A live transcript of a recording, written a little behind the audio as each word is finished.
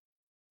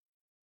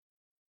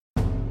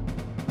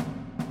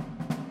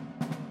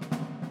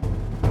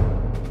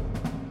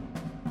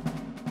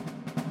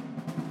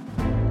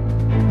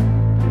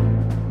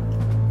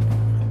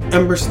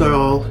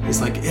Embersnarl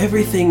is like,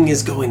 everything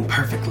is going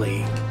perfectly.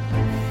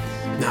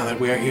 Now that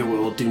we are here, we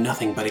will do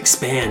nothing but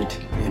expand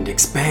and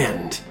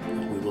expand.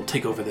 We will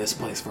take over this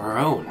place for our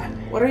own.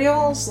 What are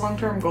y'all's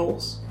long-term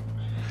goals?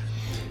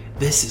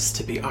 This is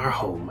to be our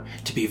home,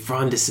 to be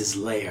Vrondis'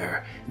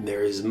 lair. And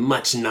there is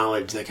much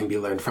knowledge that can be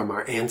learned from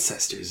our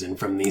ancestors and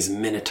from these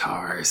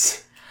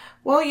minotaurs.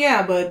 Well,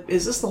 yeah, but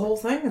is this the whole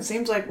thing? It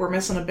seems like we're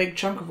missing a big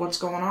chunk of what's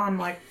going on.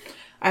 Like,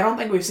 I don't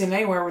think we've seen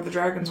anywhere where the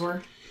dragons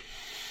were.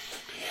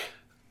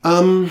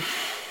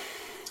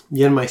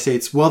 Yenmai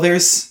states, well,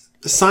 there's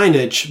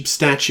signage,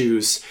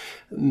 statues,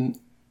 in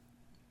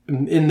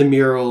the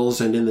murals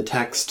and in the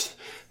text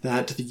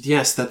that,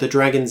 yes, that the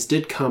dragons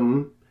did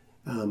come.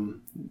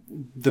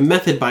 The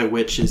method by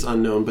which is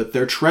unknown, but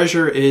their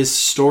treasure is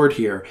stored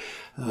here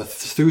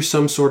through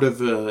some sort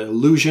of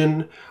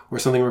illusion or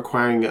something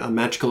requiring a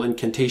magical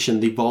incantation.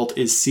 The vault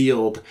is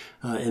sealed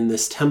in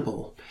this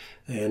temple.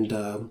 And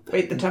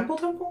Wait, the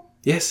temple?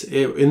 Yes,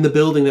 in the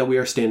building that we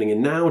are standing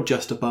in now,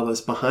 just above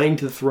us, behind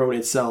the throne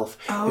itself,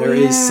 there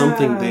is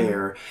something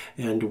there.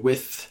 And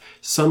with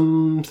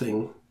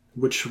something,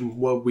 which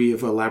what we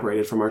have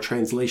elaborated from our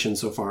translation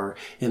so far,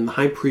 in the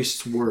High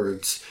Priest's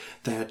words,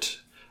 that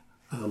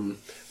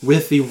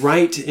with the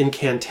right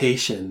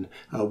incantation,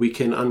 we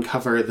can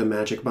uncover the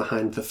magic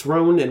behind the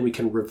throne and we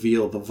can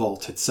reveal the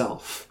vault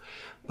itself.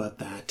 But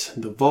that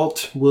the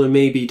vault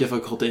may be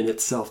difficult in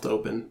itself to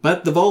open.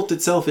 But the vault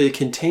itself, it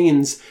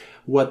contains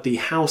what the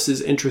house is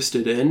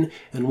interested in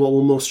and what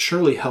will most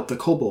surely help the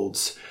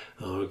kobolds.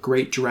 A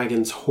great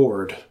dragon's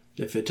hoard,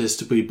 if it is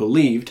to be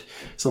believed,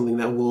 something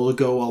that will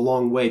go a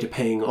long way to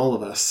paying all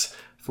of us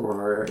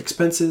for our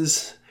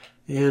expenses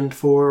and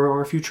for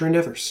our future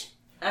endeavors.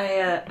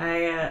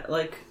 I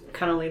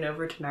kind of lean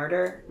over to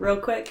Narder real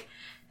quick,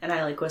 and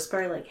I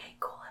whisper hey,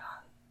 cool it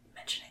on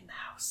mentioning the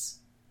house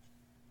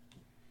in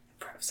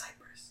front of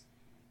Cypress.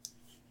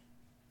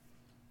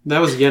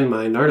 That was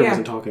Yenmai. Narder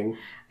wasn't talking.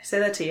 I say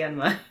that to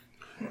Yenma.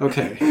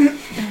 Okay.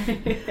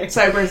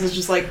 Cypress is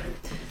just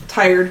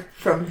tired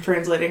from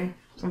translating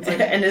something.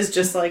 And is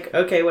just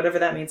okay, whatever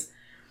that means.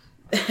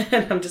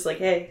 And I'm just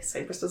hey,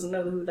 Cypress doesn't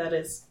know who that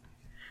is.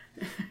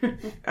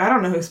 I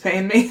don't know who's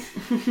paying me.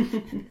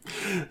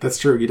 That's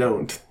true, you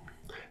don't.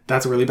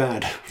 That's really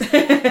bad.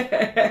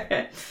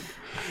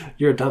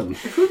 You're dumb.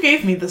 Who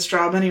gave me this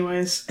job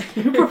anyways?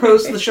 Who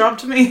proposed the job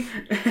to me?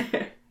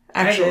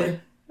 Actually.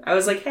 I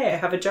was hey, I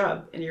have a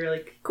job. And you're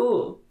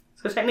cool.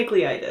 So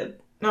technically I did.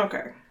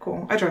 Okay,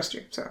 cool. I trust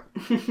you, so.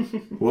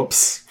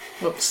 Whoops.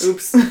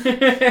 Oops,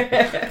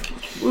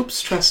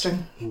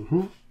 trusting.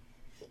 Mm-hmm.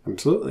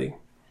 Absolutely.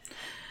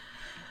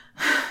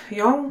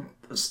 Y'all,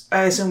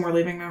 I assume we're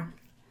leaving now.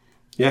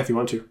 Yeah, if you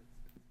want to.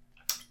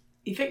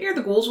 You figure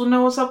the ghouls would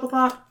know what's up with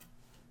that?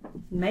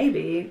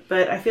 Maybe,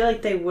 but I feel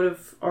like they would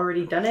have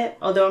already done it.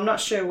 Although I'm not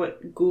sure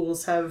what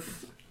ghouls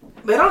have...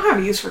 They don't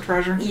have use for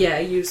treasure. Yeah,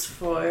 use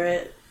for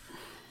it.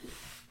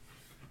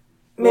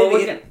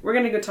 Maybe well, we're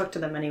gonna go talk to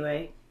them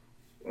anyway.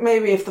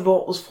 Maybe if the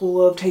vault was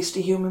full of tasty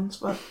humans,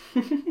 but...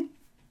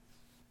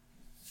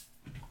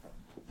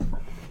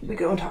 we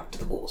go and talk to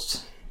the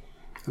ghouls.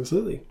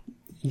 Absolutely.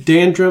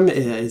 Dandrum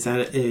is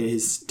at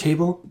his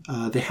table.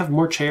 They have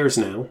more chairs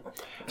now.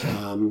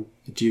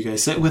 Do you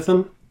guys sit with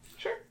them?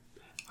 Sure.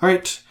 All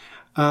right.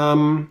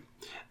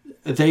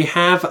 They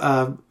have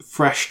a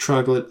fresh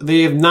troglodyte.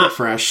 They have not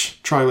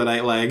fresh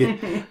troglodyte leg,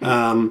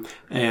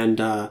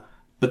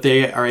 but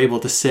they are able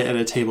to sit at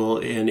a table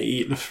and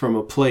eat from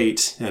a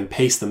plate and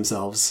pace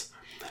themselves.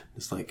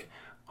 It's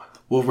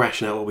we'll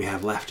ration out what we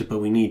have left, but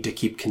we need to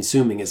keep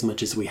consuming as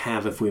much as we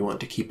have if we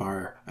want to keep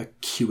our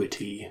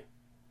acuity.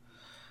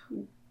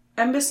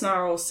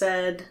 Embersnarl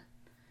said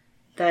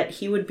that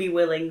he would be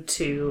willing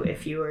to,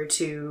 if you were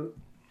to,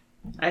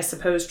 I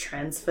suppose,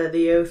 transfer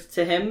the oath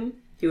to him,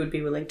 he would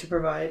be willing to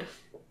provide.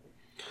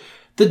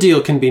 The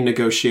deal can be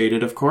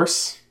negotiated, of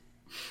course.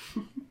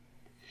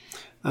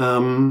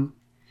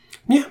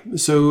 Yeah,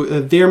 so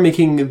they're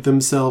making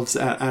themselves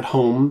at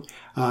home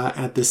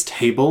at this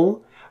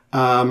table.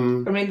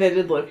 They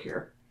did live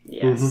here.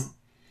 Yes.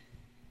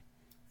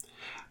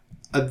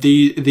 Mm-hmm.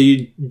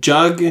 The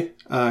jug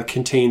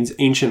contains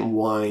ancient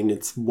wine.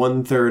 It's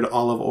 1/3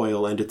 olive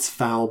oil and it's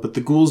foul, but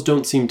the ghouls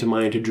don't seem to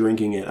mind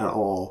drinking it at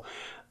all.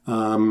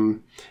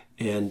 And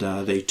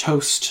they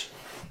toast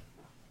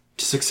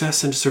to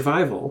success and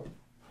survival.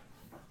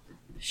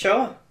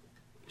 Sure.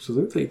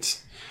 Absolutely.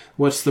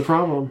 What's the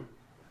problem?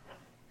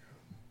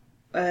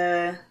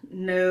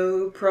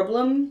 No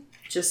problem.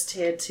 Just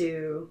here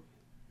to...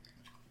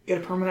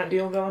 Get a permanent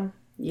deal going?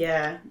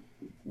 Yeah.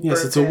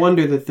 Yes, it's a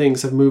wonder that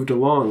things have moved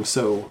along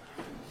so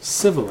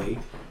civilly.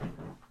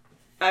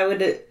 I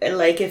would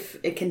if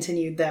it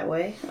continued that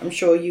way. I'm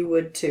sure you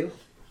would too.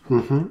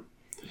 Mm-hmm.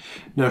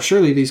 Now,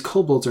 surely these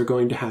kobolds are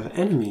going to have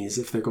enemies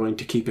if they're going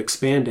to keep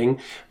expanding.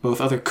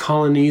 Both other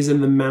colonies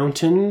in the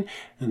mountain,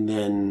 and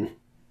then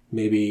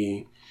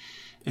maybe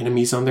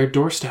enemies on their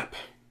doorstep.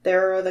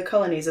 There are other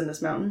colonies in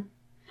this mountain.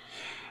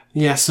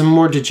 Yeah, some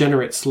more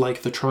degenerates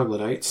like the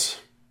troglodytes.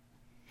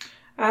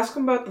 Ask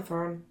him about the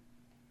throne.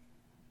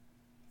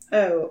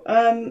 Oh,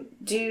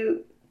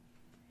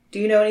 Do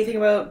you know anything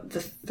about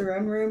the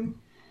throne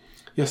room?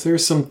 Yes,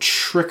 there's some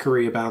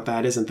trickery about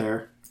that, isn't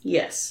there?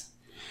 Yes.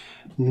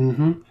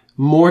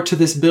 More to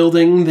this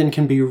building than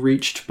can be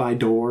reached by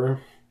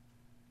door.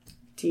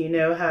 Do you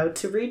know how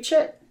to reach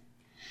it?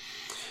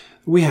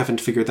 We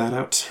haven't figured that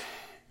out.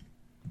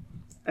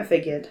 I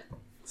figured.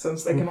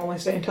 Since they can only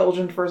stay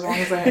intelligent for as long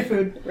as they have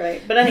food.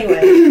 Right. But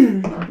anyway,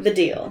 the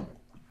deal.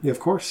 Yeah, of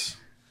course.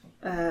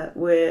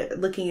 We're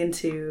looking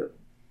into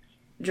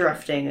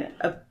drafting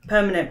a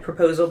permanent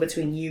proposal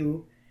between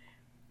you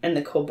and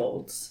the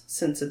kobolds,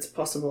 since it's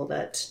possible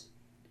that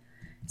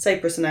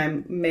Cypress and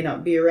I may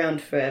not be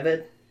around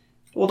forever,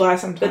 We'll die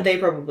sometime. but they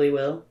probably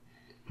will.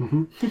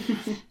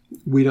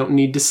 We don't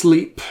need to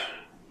sleep.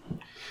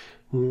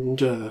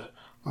 And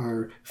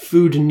our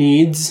food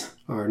needs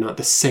are not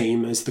the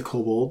same as the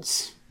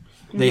kobolds.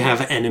 They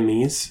have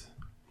enemies.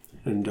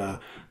 And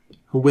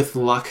with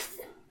luck,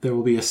 there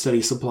will be a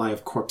steady supply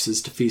of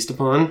corpses to feast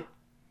upon.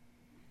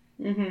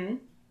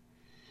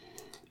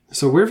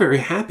 So we're very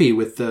happy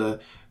with the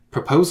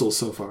proposal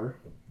so far.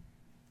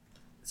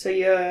 So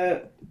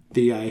you're...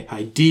 The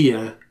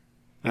idea,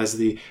 as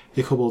the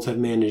kobolds have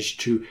managed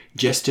to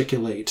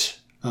gesticulate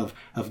of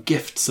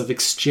gifts, of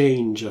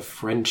exchange, of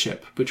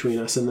friendship between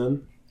us and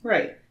them.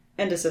 Right.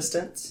 And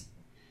assistance.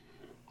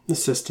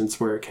 Assistance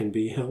where it can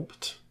be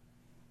helped.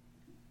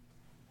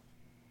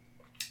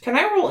 Can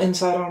I roll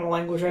insight on a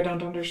language I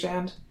don't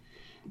understand?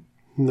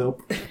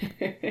 Nope.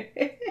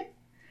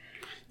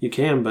 You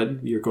can,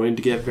 but you're going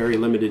to get very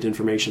limited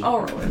information.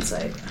 I'll roll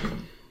insight.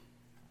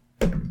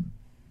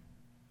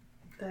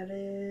 That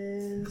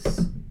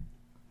is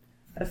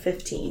a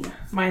 15.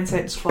 My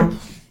insight's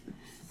 12.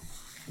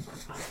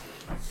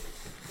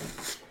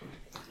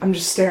 I'm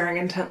just staring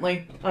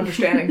intently,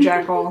 understanding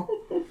Jack all.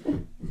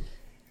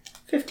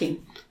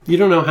 15. You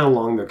don't know how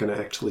long they're going to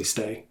actually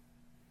stay.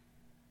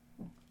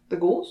 The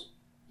ghouls?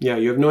 Yeah,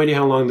 you have no idea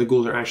how long the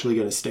ghouls are actually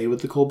going to stay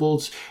with the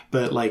kobolds,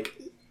 but like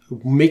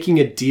making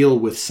a deal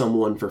with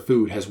someone for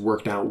food has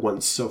worked out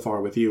once so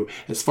far with you.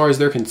 As far as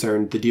they're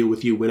concerned, the deal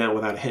with you went out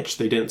without a hitch.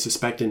 They didn't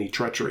suspect any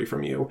treachery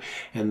from you,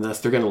 and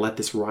thus they're going to let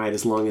this ride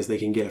as long as they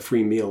can get a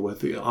free meal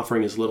with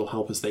offering as little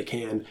help as they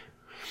can.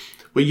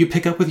 What you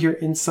pick up with your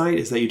insight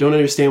is that you don't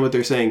understand what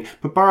they're saying,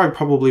 but Barag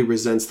probably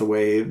resents the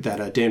way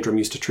that Dandrum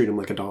used to treat him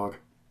like a dog.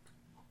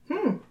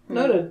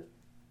 Noted.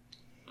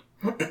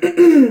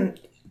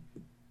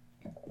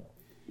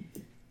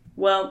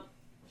 Well,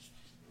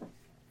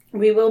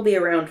 we will be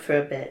around for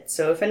a bit,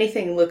 so if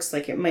anything looks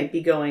like it might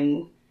be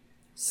going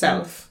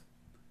south,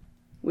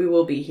 we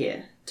will be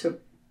here to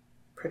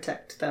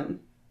protect them.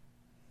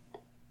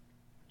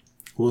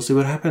 We'll see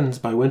what happens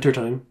by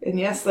wintertime. And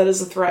yes, that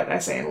is a threat, I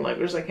say in a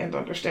language I can't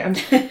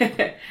understand.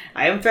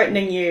 I am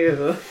threatening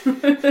you.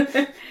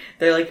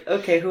 They're like,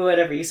 okay,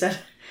 whatever you said.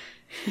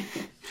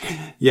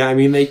 Yeah, I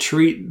mean, they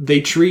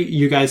treat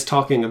you guys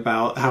talking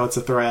about how it's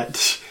a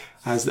threat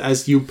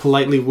as you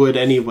politely would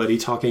anybody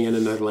talking in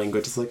another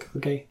language. It's like,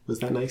 okay, was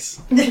that nice?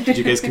 Did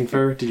you guys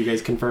confer? Did you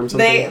guys confirm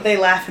something? They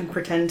laugh and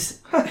pretend.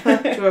 To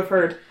have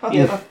heard.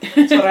 Yeah.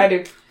 That's what I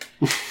do.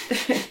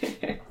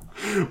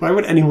 Why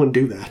would anyone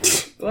do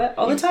that? What?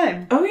 All the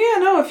time. Oh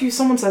yeah, no, if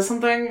someone says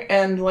something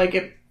and like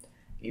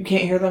you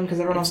can't hear them because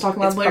everyone else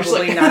talking It's loudly.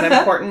 probably not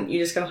important. You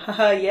just go,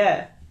 haha,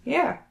 yeah.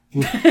 Yeah.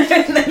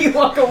 And then you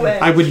walk away.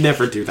 I would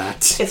never do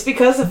that. It's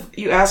because if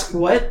you ask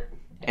what,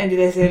 and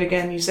they say it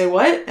again, you say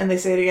what, and they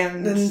say it again,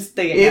 and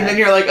then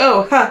you're like,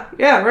 oh, ha,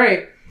 yeah,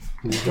 right.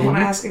 Don't want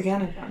to ask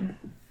again.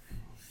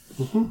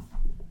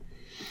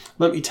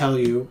 Let me tell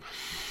you,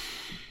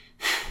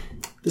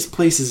 this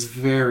place is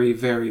very,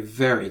 very,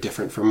 very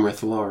different from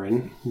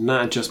Rithlauren.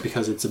 Not just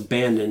because it's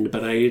abandoned,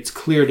 but it's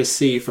clear to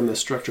see from the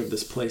structure of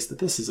this place that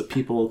this is a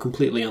people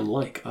completely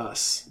unlike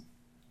us.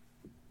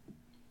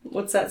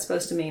 What's that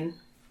supposed to mean?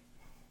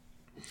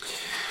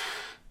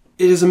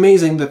 It is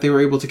amazing that they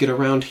were able to get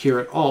around here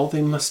at all.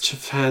 They must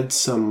have had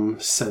some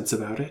sense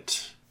about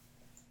it.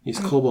 These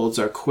kobolds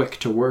are quick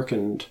to work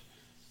and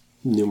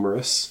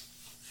numerous.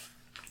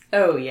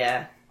 Oh,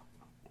 yeah.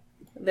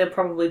 They're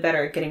probably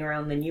better at getting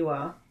around than you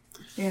are.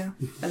 Yeah.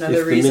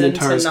 Another reason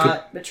to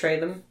not betray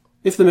them.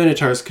 If the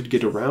Minotaurs could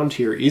get around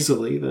here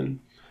easily, then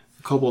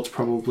the kobolds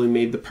probably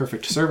made the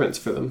perfect servants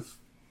for them.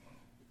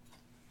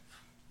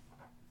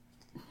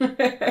 What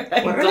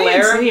are they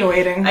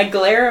insinuating? I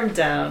glare him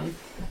down.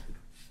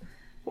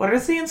 What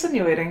is he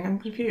insinuating? I'm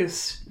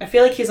confused. I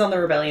feel like he's on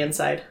the rebellion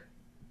side.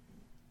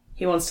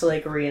 He wants to,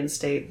 like,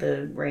 reinstate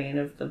the reign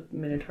of the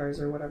Minotaurs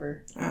or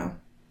whatever. Oh.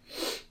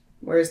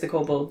 Where's the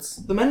kobolds?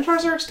 The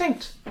Minotaurs are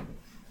extinct.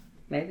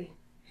 Maybe.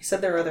 He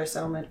said there are other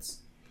settlements.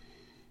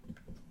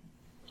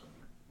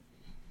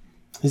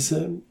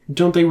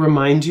 Don't they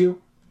remind you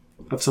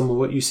of some of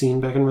what you've seen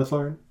back in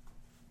Rithlauren?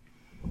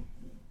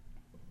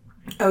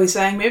 Oh, he's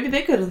saying maybe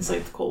they could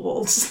incite the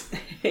kobolds.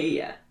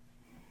 Yeah.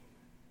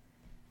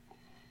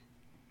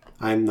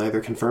 I'm neither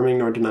confirming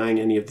nor denying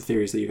any of the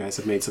theories that you guys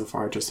have made so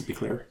far, just to be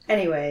clear.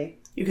 Anyway.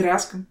 You could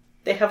ask him.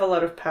 They have a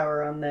lot of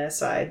power on their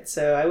side,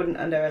 so I wouldn't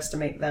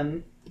underestimate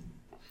them.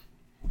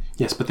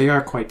 Yes, but they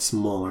are quite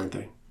small, aren't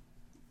they?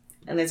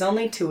 And there's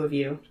only 2 of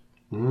you.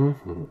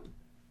 Mm-hmm.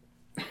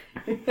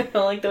 I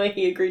don't like the way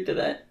he agreed to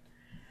that.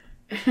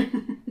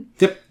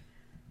 Yep.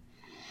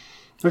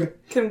 Okay.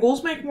 Can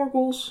ghouls make more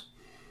ghouls?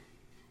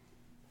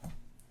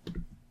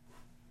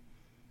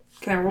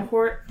 Can I roll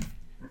for it?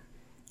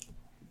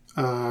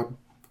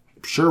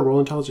 Sure, roll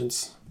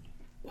intelligence.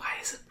 Why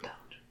is it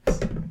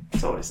intelligence?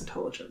 It's always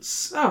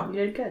intelligence. Oh,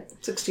 You did good.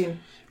 16.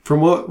 From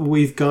what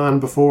we've gone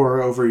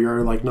before over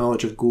your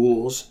knowledge of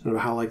ghouls and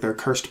how they're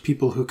cursed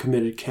people who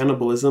committed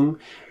cannibalism,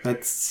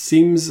 that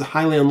seems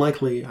highly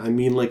unlikely. I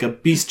mean, a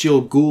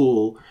bestial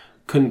ghoul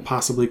couldn't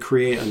possibly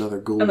create another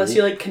ghoul. Unless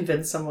you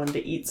convince someone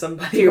to eat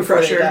somebody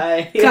before they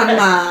die. Come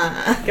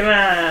on. Come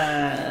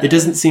on. It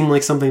doesn't seem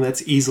like something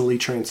that's easily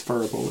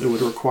transferable. It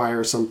would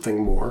require something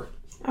more.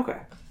 Okay.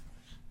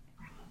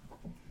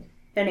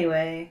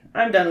 Anyway,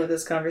 I'm done with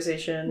this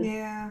conversation.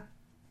 Yeah.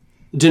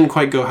 It didn't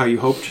quite go how you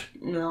hoped.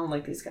 No, I don't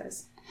like these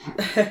guys.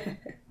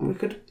 We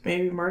could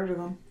maybe murder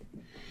them.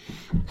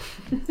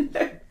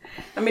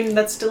 I mean,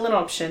 that's still an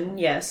option,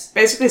 yes.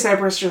 Basically,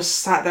 Cypress just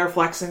sat there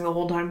flexing the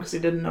whole time because he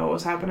didn't know what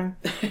was happening.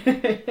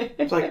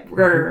 It's like,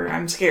 "Grr,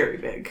 I'm scary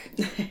big."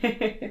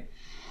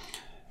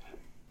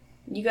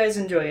 You guys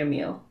enjoy a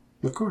meal.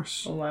 Of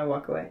course. While I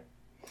walk away.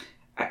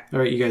 All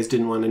right, you guys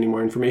didn't want any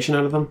more information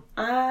out of them?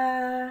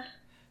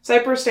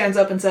 Cypress stands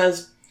up and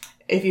says,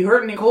 "If you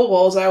hurt any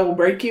kobolds, I will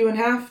break you in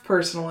half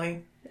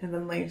personally," and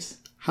then leaves.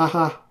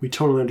 Haha, we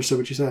totally understood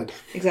what you said.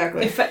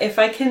 Exactly. If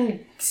I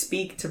can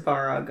speak to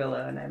Barog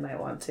alone, I might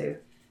want to.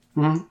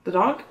 Mm-hmm. The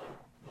dog?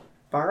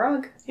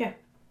 Barog? Yeah.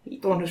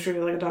 The one who's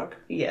treated like a dog.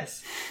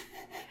 Yes.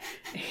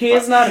 He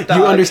is not a dog.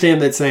 You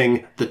understand that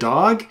saying the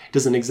dog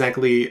doesn't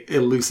exactly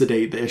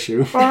elucidate the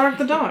issue. Barog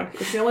the dog.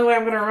 It's the only way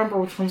I'm going to remember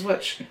which one's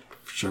which.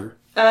 Sure.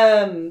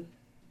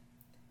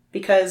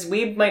 Because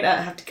we might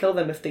not have to kill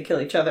them if they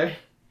kill each other.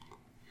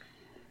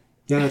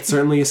 Yeah, that's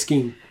certainly a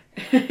scheme.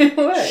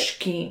 What?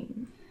 Scheme.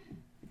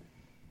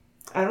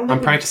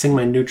 I'm practicing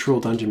my neutral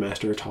dungeon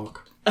master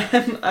talk.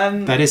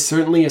 I'm That is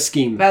certainly a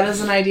scheme. That is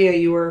an idea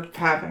you were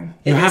having.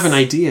 You have an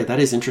idea. That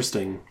is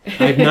interesting.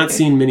 I've not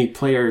seen many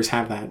players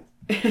have that.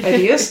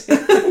 Ideas?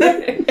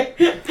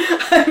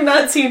 I've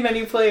not seen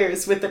many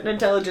players with an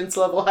intelligence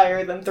level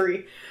higher than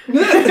 3.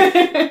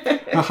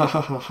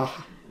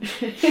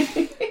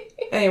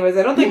 Anyways,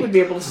 I don't think we'd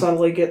be able to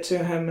subtly get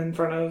to him in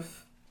front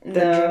of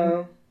Dungeon.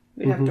 No.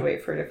 We'd have to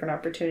wait for a different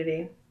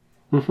opportunity.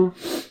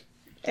 Mm-hmm.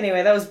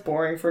 Anyway, that was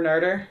boring for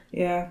Narder.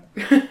 Yeah.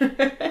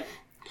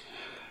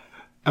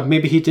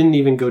 Maybe he didn't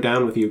even go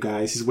down with you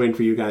guys. He's waiting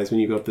for you guys when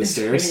you go up the He's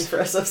stairs. waiting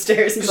for us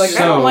upstairs. He's like, like,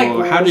 I don't So, like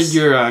ghouls. how did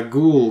your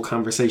ghoul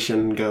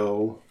conversation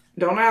go?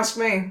 Don't ask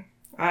me.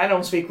 I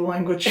don't speak the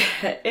language.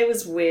 it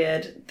was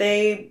weird.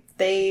 They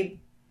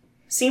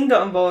seemed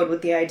on board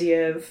with the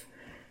idea of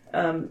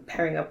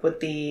pairing up with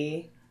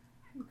the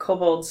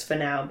kobolds for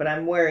now, but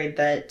I'm worried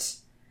that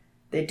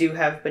they do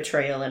have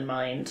betrayal in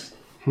mind.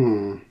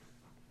 You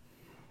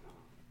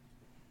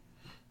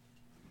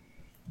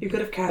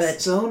could have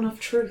cast Zone of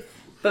Truth.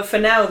 But for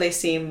now, they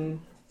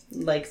seem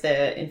like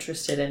they're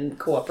interested in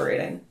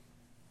cooperating.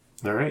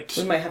 All right.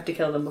 We might have to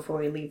kill them before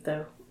we leave,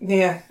 though.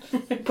 Yeah.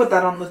 Put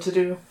that on the old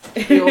to-do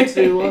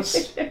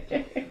list.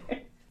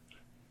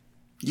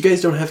 You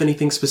guys don't have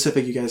anything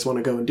specific you guys want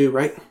to go and do,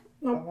 right?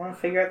 I want to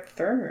figure out the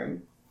throne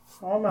room.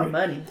 All my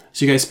money.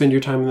 So you guys spend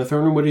your time in the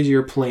throne room. What is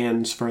your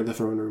plans for the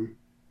throne room?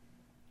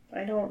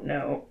 I don't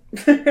know.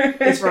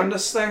 Is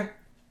Rundus there?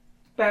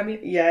 Babby?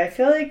 Yeah, I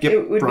feel like Yep,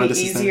 it would Brondus be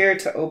is easier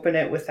to open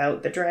it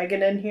without the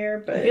dragon in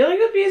here, but I feel like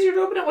it would be easier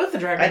to open it with the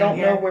dragon. I don't in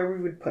here. know where we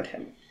would put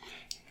him.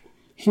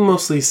 He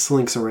mostly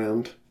slinks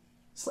around,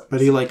 but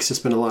he likes to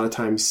spend a lot of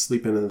time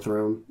sleeping in the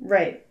throne.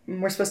 Right.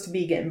 And we're supposed to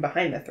be getting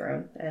behind the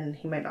throne, and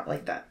he might not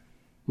like that.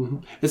 Mm-hmm.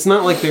 It's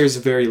not like there's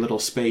very little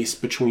space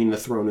between the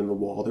throne and the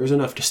wall. There's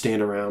enough to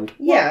stand around.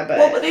 Yeah,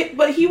 but...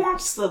 but he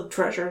wants the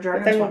treasure.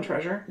 Dragons want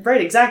treasure.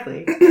 Right,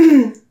 exactly.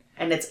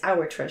 And it's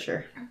our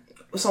treasure.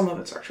 Some of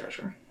it's our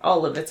treasure.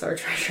 All of it's our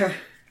treasure.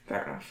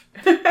 Fair enough.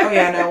 Oh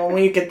yeah, no, when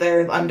we get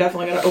there, I'm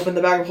definitely going to open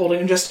the bag of holding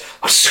and just...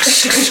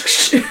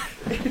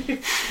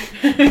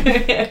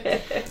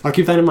 I'll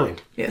keep that in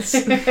mind. Yes.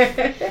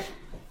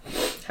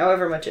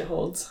 However much it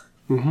holds.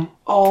 Mm-hmm.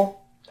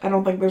 All. I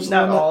don't think there's a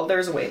Not limit. all.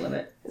 There's a weight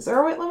limit. Is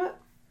there a weight limit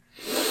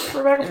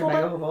for a bag of In a bag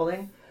holding? of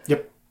holding.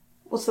 Yep.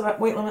 What's the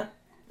weight limit?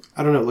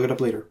 I don't know. Look it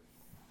up later.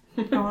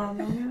 No.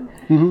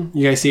 Mm-hmm.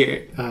 You guys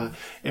see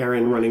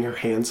Erin running her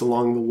hands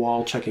along the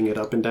wall, checking it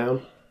up and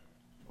down.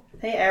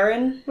 Hey,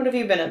 Erin, what have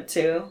you been up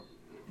to?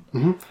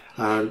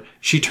 Mm-hmm.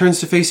 She turns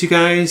to face you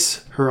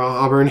guys, her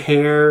auburn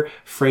hair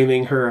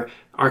framing her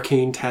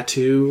arcane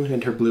tattoo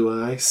and her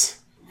blue eyes.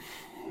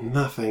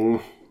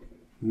 Nothing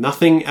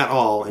at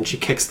all, and she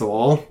kicks the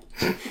wall.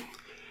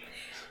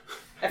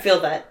 I feel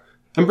that.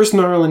 Ember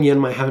Snarl and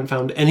Yenmai haven't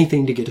found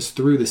anything to get us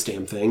through this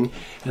damn thing,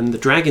 and the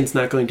dragon's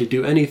not going to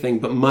do anything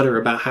but mutter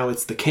about how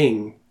it's the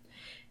king.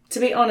 To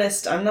be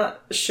honest, I'm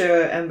not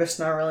sure Ember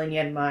Snarl and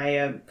Yenmai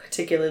are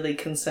particularly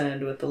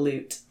concerned with the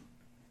loot.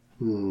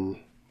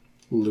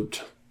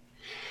 Loot.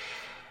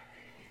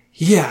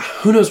 Yeah,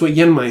 who knows what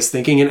Yenmai's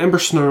thinking, and Ember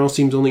Snarl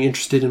seems only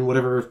interested in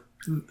whatever...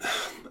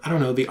 I don't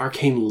know, the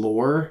arcane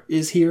lore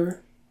is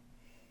here.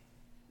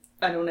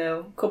 I don't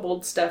know.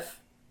 Kobold stuff.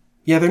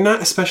 Yeah, they're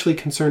not especially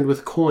concerned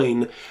with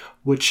coin,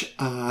 which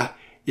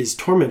is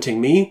tormenting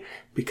me,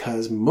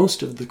 because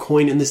most of the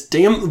coin in this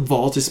damn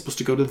vault is supposed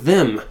to go to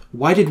them.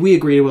 Why did we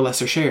agree to a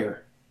lesser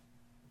share?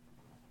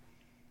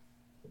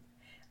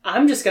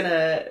 I'm just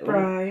gonna...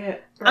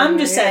 I'm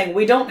just saying,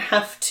 we don't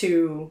have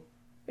to...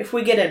 If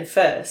we get in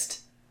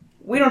first,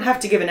 we don't have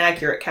to give an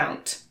accurate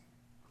count.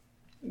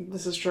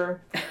 This is true.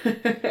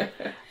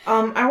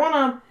 I want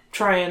to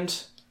try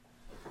and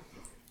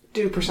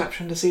do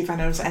perception to see if I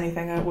notice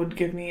anything that would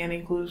give me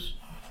any clues.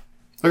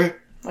 Okay.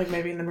 Like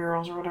maybe in the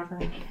murals or whatever.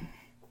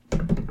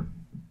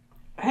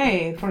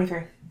 Hey,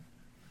 23.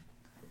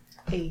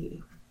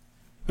 Hey.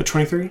 A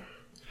 23?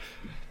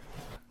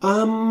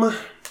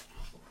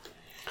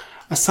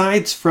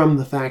 Aside from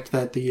the fact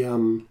that the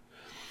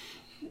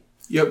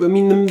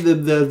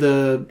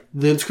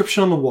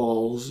inscription on the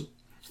walls,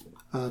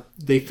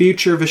 they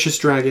feature vicious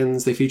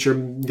dragons. They feature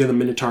the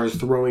minotaurs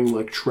throwing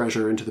like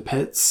treasure into the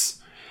pits.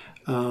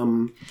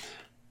 I'm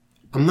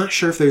not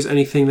sure if there's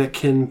anything that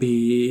can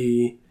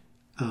be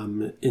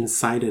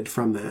incited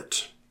from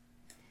that.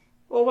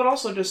 Well, but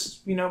also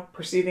just,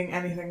 perceiving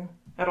anything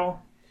at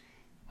all.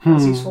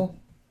 That's useful.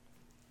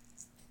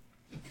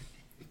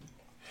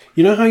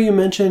 You know how you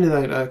mentioned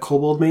that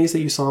kobold maze that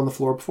you saw on the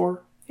floor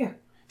before? Yeah.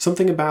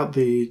 Something about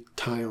the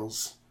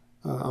tiles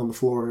on the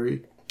floor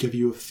give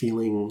you a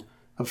feeling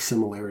of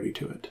similarity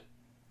to it.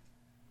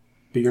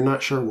 But you're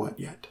not sure what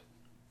yet.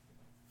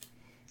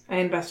 I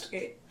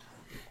investigate.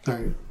 All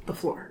right. The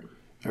floor.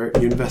 All right,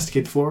 you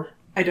investigate the floor?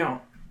 I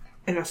don't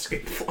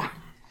investigate the floor.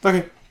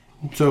 Okay.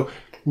 So,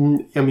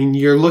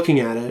 you're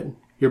looking at it.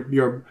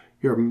 You're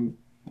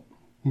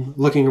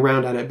looking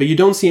around at it, but you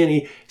don't see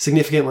any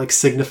significant,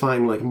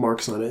 signifying,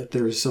 marks on it.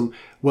 There's some,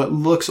 what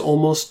looks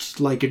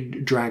almost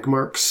like drag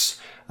marks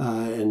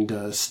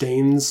and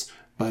stains,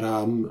 but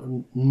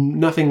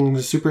nothing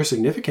super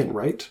significant,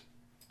 right?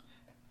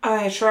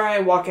 I try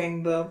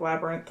walking the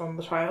labyrinth on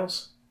the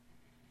tiles.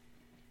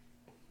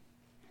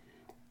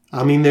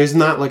 There's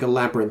not a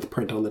labyrinth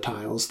print on the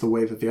tiles the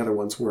way that the other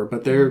ones were,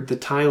 but the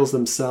tiles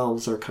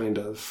themselves are kind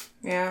of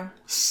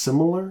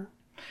similar.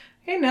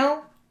 Hey,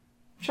 Nell.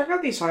 Check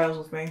out these tiles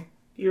with me.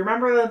 You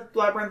remember the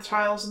labyrinth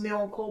tiles in the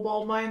old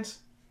kobold mines?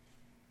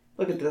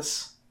 Look at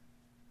this.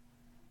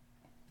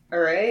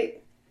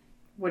 Alright.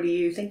 What are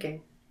you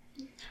thinking?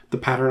 The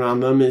pattern on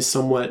them is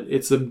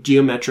it's a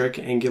geometric,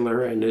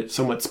 angular, and it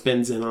somewhat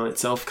spins in on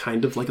itself,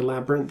 kind of like a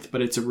labyrinth,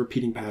 but it's a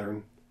repeating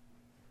pattern.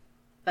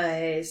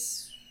 I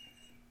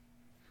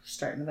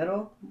start in the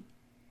middle.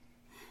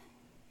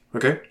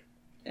 Okay.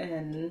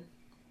 And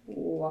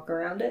walk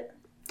around it.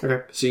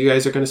 Okay. So you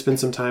guys are going to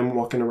spend some time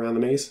walking around the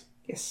maze?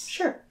 Yes.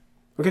 Sure.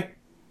 Okay.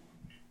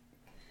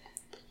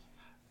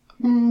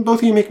 Both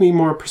of you make me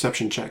more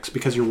perception checks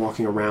because you're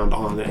walking around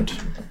on it.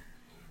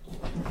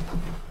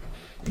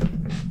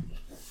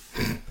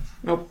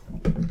 Nope.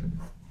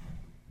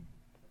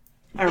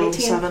 I rolled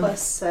 18 7.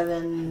 plus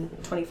 7,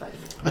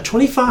 25. A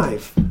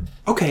 25.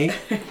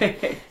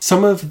 Okay.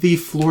 Some of the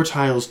floor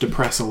tiles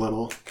depress a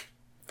little.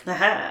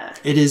 Aha.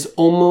 It is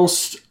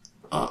almost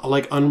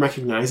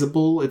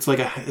unrecognizable. It's like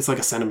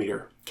a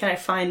centimeter. Can I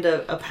find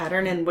a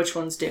pattern in which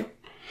ones do?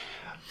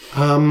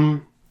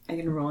 I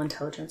can roll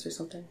intelligence or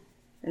something.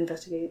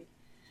 Investigate.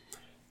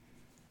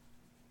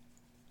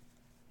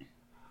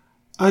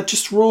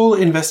 Just roll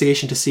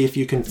investigation to see if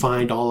you can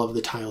find all of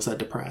the tiles that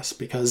depress,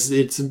 because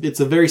it's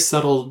a very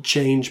subtle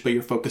change, but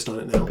you're focused on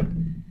it now.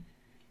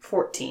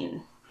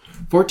 14.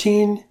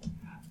 14?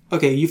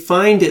 Okay, you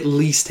find at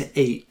least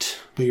 8,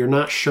 but you're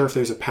not sure if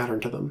there's a pattern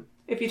to them.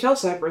 If you tell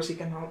Cypress, he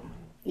can help.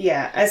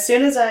 Yeah, as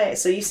soon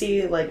as so you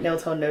see,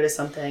 Niltone notice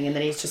something, and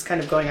then he's just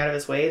kind of going out of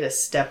his way to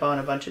step on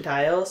a bunch of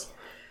tiles.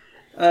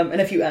 And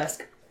if you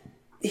ask,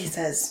 he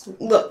says,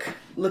 look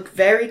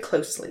very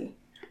closely.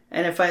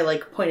 And if I,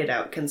 point it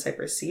out, can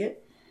Cypress see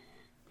it?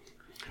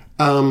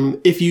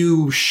 If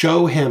you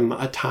show him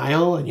a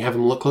tile and you have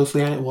him look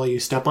closely at it while you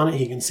step on it,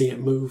 he can see it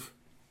move.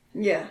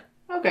 Yeah.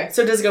 Okay.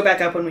 So does it go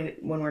back up when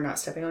we're not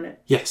stepping on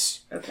it?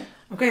 Yes. Okay.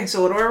 Okay,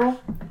 so what do I roll?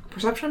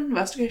 Perception?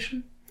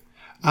 Investigation?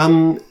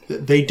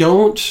 They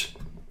don't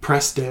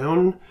press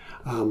down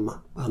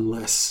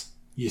unless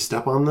you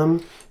step on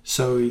them.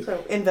 So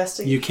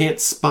investigate. You can't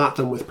spot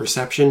them with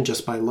perception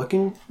just by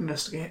looking.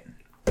 Investigate.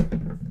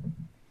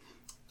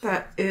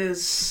 That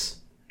is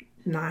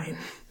 9.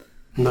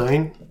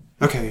 9?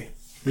 Okay.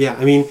 Yeah,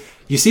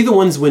 you see the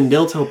ones when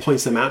Niltel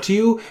points them out to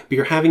you, but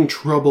you're having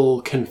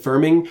trouble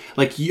confirming.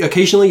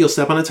 Occasionally you'll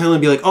step on a tile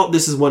and be like, oh,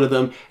 this is one of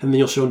them, and then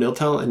you'll show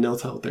Niltel, and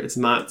Niltel, it's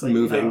not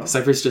moving. No.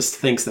 Cypress just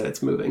thinks that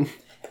it's moving.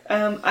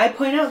 I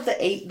point out the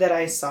 8 that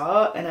I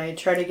saw, and I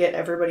try to get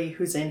everybody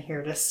who's in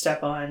here to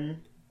step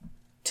on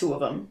 2 of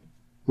them.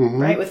 Mm-hmm.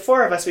 Right? With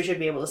 4 of us, we should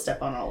be able to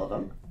step on all of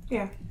them.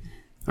 Yeah.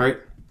 All right.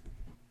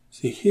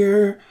 See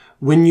here,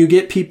 when you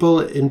get people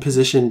in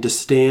position to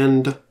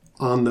stand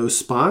on those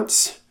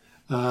spots,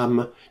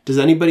 does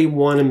anybody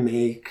want to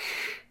make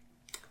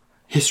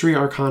History,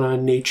 Arcana,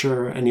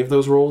 Nature, any of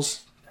those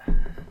rolls?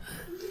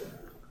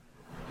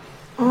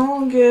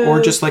 I'll give...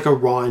 Or just like a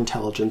raw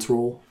intelligence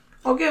roll.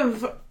 I'll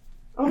give...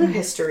 I'll do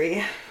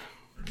history.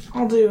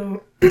 I'll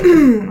do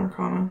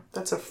Arcana.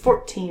 That's a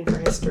 14 for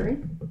history.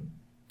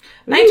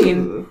 19.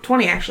 Ooh.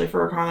 20 actually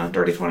for Arcana.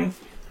 Dirty 20.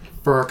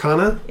 For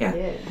Arcana?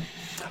 Yeah.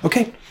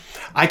 Okay.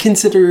 I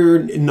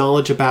consider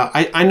knowledge about...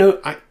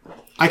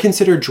 I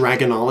consider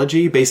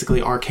dragonology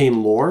basically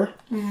arcane lore.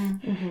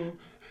 Mm-hmm.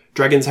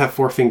 Dragons have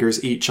 4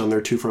 fingers each on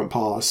their 2 front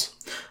paws.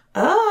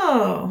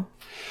 Oh.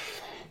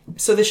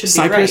 So this should be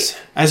Cypress,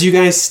 right. as you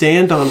guys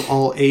stand on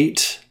all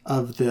 8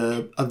 of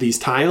these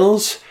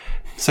tiles,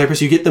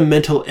 Cypress, you get the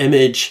mental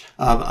image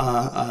of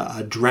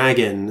a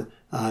dragon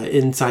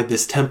inside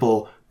this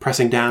temple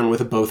pressing down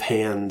with both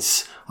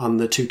hands on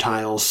the 2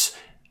 tiles.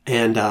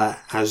 And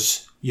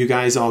as you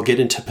guys all get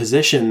into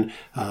position,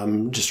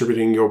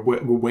 distributing your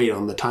weight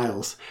on the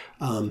tiles,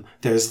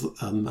 there's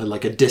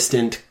like a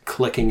distant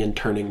clicking and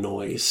turning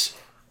noise.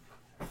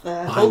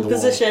 Hold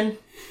position.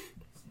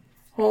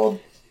 Hold.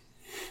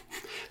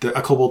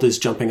 A kobold is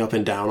jumping up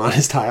and down on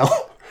his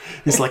tile.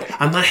 He's like,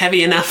 I'm not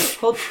heavy enough.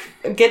 Hold.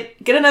 Get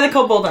another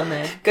kobold on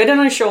there. Go down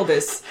on his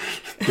shoulders.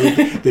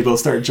 They both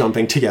start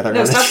jumping together.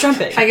 No, stop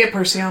jumping. I get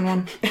Percy on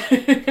one.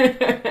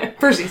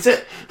 Percy,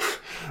 sit.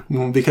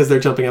 Because they're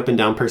jumping up and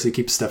down, Percy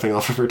keeps stepping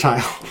off of her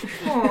tile.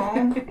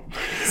 Aww.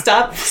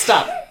 Stop.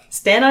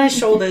 Stand on his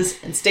shoulders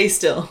and stay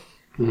still.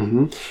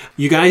 Mm-hmm.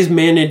 You guys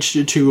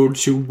managed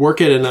to work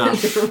it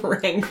enough.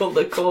 Wrangle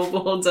the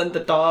kobolds and the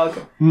dog.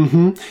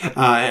 Mm-hmm.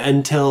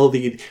 Until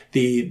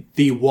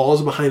the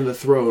walls behind the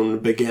throne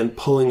began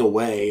pulling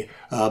away.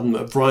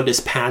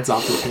 Vrondis pads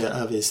off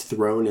of his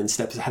throne and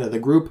steps ahead of the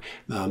group.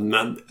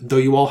 Though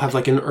you all have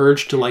like an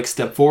urge to like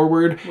step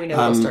forward. We know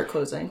it'll start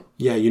closing.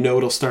 Yeah, you know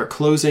it'll start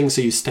closing,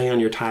 so you stay on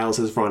your tiles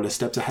as Vrondis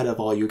steps ahead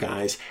of all you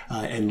guys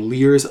and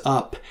leers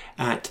up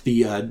at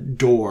the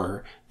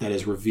door that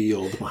is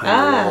revealed behind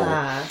the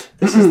wall.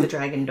 This is the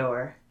dragon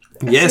door.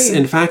 Yes,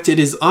 in fact, it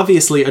is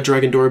obviously a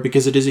dragon door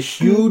because it is a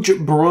huge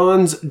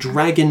bronze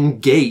dragon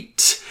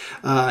gate.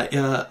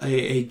 A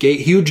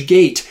huge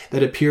gate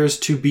that appears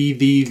to be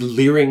the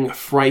leering,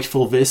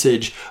 frightful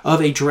visage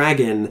of a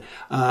dragon.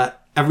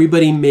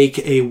 Everybody make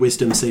a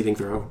wisdom saving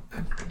throw.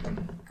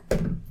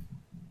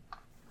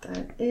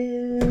 That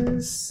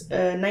is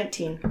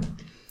 19.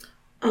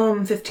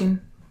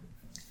 15.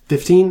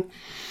 15?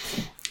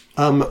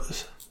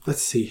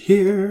 Let's see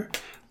here.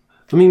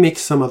 Let me make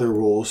some other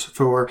rules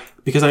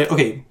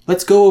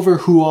let's go over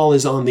who all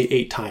is on the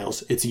 8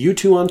 tiles. It's you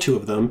 2 on 2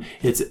 of them.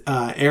 It's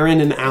Aaron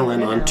and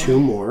Alan on 2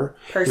 more.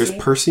 Percy.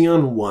 There's Percy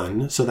on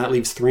 1, so that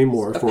leaves 3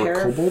 more for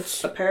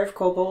kobolds. A pair of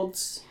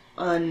kobolds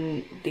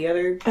on the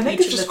other. I think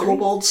it's just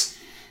kobolds.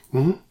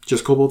 Mm-hmm.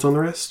 Just kobolds on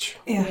the rest?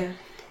 Yeah.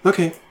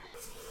 Okay.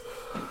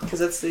 Because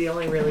that's the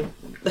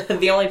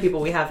only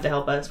people we have to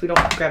help us. We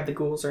don't grab the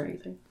ghouls or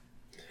anything.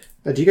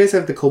 Do you guys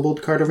have the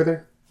kobold card over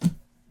there?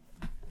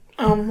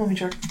 Let me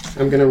check.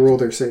 I'm going to roll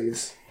their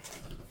saves.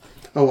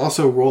 Oh,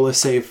 also roll a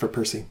save for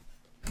Percy.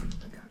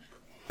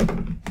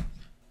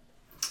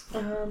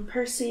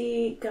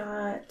 Percy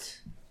got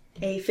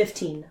a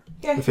 15.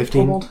 Yeah, a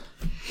 15? Kobold.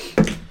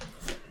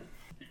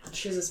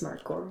 She's a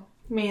smart girl.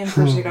 Me and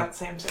Percy got the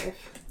same save.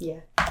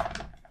 Yeah.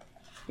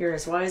 You're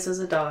as wise as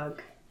a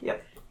dog.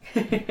 Yep.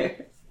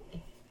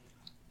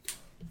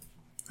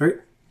 All right.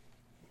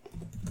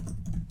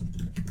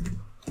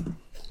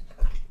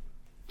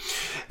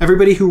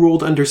 Everybody who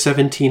rolled under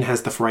 17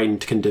 has the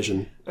frightened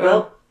condition.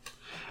 Well,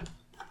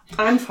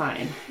 I'm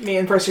fine. Me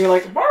and Percy are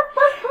like... Bark,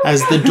 bark, bark.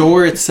 As the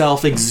door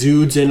itself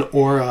exudes an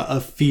aura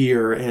of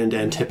fear and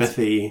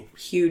antipathy.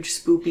 Huge,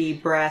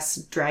 spoopy, brass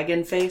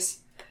dragon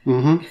face.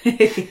 Mm-hmm.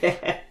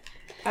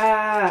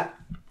 Yeah.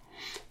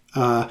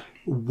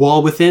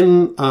 While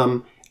within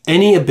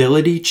any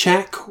ability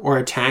check or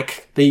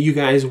attack that you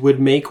guys would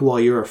make while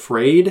you're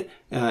afraid,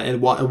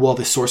 and while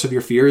the source of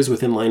your fear is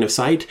within line of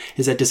sight,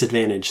 is at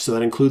disadvantage. So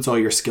that includes all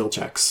your skill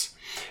checks.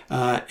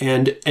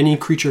 And any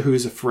creature who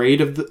is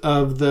afraid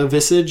of the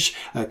visage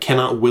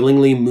cannot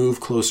willingly move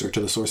closer to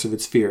the source of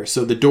its fear.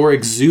 So the door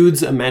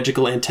exudes a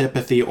magical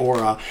antipathy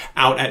aura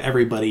out at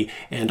everybody,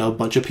 and a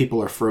bunch of people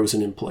are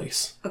frozen in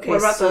place. Okay, What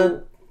about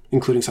so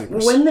including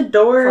Cypress. when the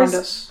doors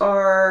Frondis.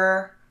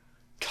 are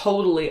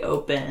totally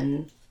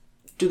open,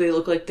 do they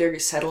look like they're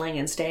settling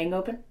and staying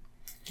open?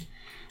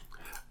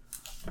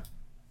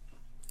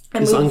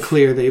 It's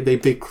unclear.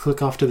 They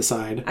click off to the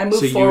side. I move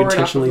so you forward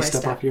intentionally off of my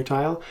step step. off your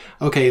tile.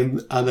 Okay,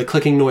 the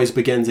clicking noise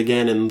begins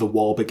again, and the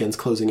wall begins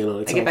closing in on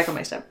I itself. get back on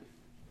my step.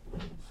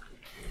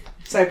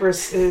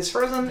 Cypress is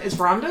frozen. Is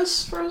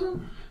Vrondis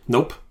frozen?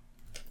 Nope.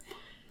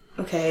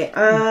 Okay,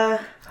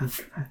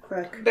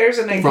 quick. There's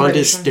an Vrondis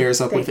inclination. stares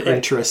up Think with quick.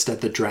 interest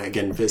at the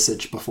dragon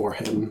visage before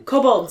him.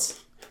 Kobolds.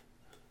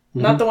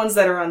 Mm-hmm. Not the ones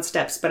that are on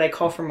steps, but I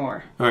call for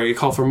more. All right, you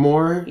call for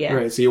more? Yeah. All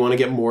right, so you want to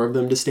get more of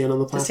them to stand on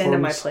the To platforms? stand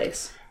in my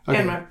place. Okay.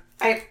 And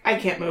I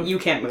can't move. You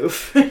can't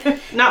move.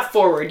 Not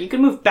forward. You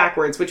can move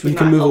backwards, which would You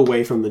not can move help.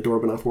 away from the door,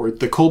 but not forward.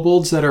 The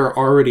kobolds that are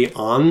already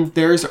on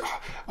theirs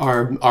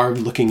are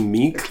looking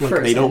meek, like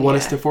they don't Frozen, want yeah.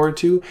 to step forward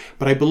to.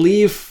 But I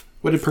believe,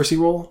 what did Percy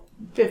roll?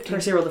 15.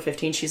 Percy rolled a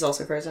 15. She's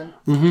also frozen.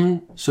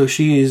 So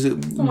she's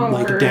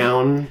like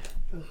down,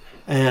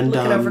 and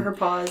Looking over her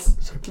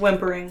paws,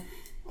 whimpering.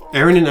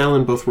 Aaron and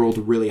Alan both rolled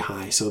really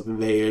high, so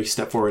they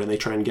step forward and they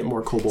try and get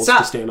more kobolds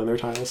to stand on their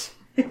tiles.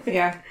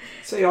 Yeah.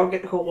 So y'all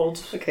get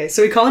kobolds. Okay,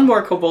 so we call in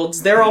more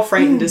kobolds. They're all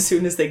frightened as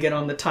soon as they get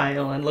on the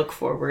tile and look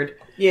forward.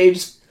 Yeah, you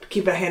just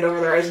keep a hand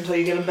over their eyes until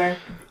you get them there.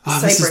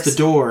 This is the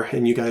door,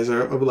 and you guys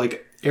are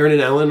like Aaron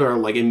and Alan are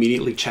like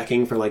immediately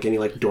checking for like any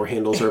like door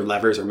handles or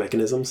levers or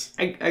mechanisms.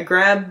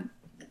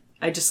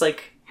 I just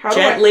like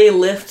gently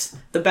lift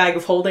the bag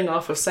of holding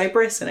off of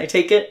Cypress, and I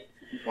take it.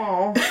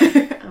 Oh.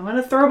 I want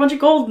to throw a bunch of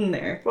gold in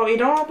there. Well, you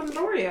don't open the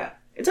door yet.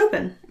 It's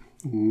open.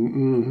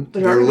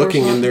 They're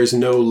looking, and there's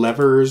no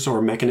levers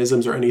or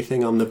mechanisms or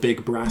anything on the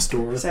big brass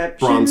door,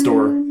 bronze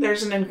door.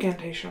 There's an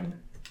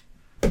incantation.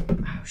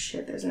 Oh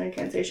shit! There's an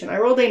incantation. I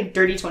rolled a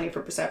dirty 20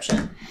 for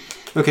perception.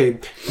 Okay,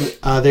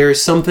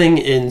 there's something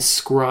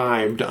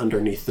inscribed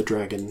underneath the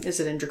dragon. Is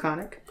it in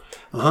Draconic?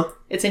 Uh-huh.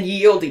 It's in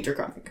Ye Olde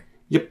Draconic.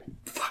 Yep.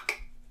 Fuck.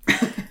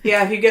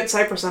 Yeah, if you get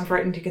Cypress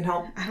unfrightened, you can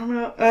help. I don't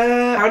know.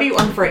 How do you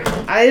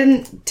unfrighten? I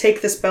didn't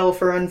take the spell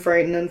for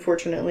Unfrighten,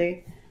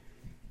 unfortunately.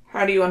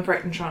 How do you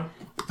unfrighten, Sean?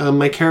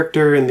 My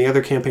character in the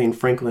other campaign,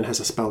 Franklin, has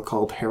a spell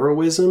called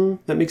Heroism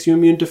that makes you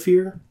immune to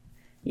fear.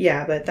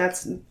 Yeah, but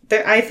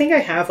I think I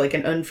have like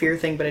an unfear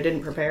thing, but I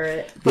didn't prepare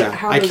it.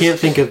 But I can't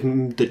think of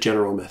the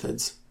general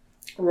methods.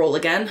 Roll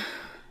again.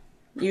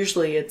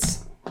 Usually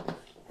it's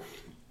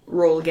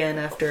roll again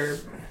after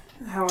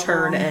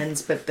turn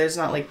ends, but there's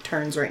not like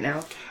turns right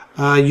now.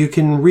 You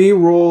can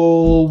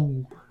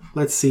re-roll.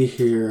 Let's see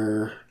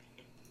here.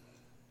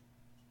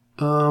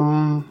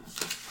 Well,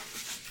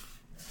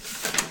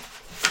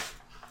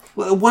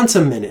 once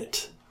a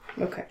minute.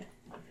 Okay.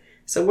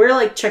 So we're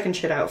like checking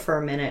shit out for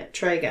a minute.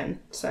 Try again.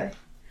 So,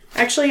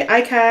 actually,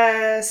 I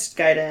cast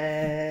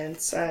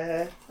guidance.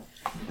 Yes.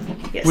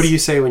 What do you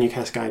say when you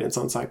cast guidance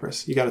on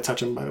Cypress? You got to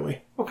touch him, by the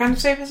way. What kind of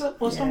save is it?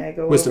 Wisdom? Yeah, I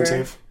go Wisdom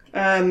over. save.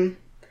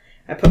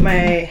 I put my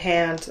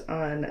hand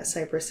on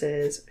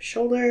Cypress's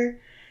shoulder,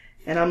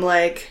 and I'm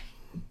like,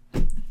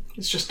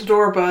 It's just a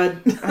door,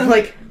 bud. I'm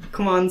like,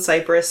 come on,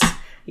 Cypress.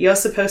 You're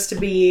supposed to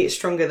be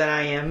stronger than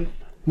I am.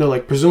 No,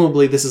 like,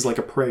 presumably this is like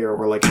a prayer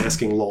or like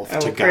asking Lolth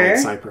to prayer?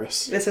 guide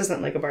Cypress. This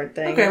isn't like a bard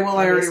thing. Okay, well,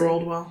 I already obviously.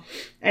 rolled well.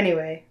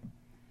 Anyway,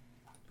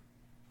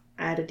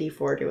 add a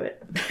d4 to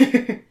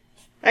it.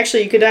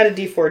 Actually, you could add a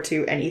d4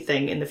 to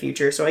anything in the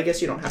future, so I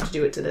guess you don't have to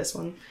do it to this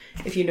one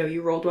if you know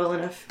you rolled well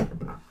enough.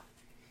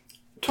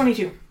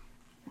 22.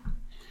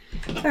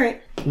 All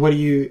right. What do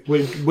you...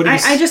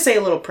 I just say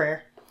a little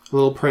prayer. A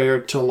little prayer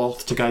to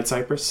Lolth to guide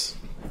Cypress?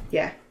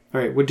 Yeah.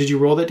 All right, did you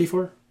roll that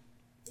d4?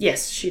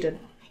 Yes, she did.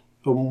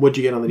 What'd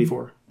you get on the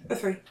d4? A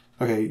 3.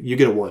 Okay, you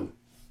get a 1.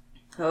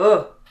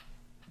 Oh.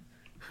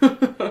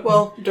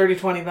 Well, dirty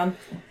 20 then.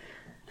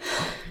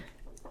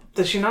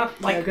 Does she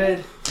not like... Oh,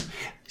 good.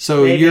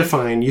 So Maybe. you're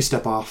fine. You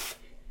step off.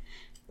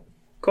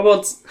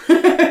 Kobolds.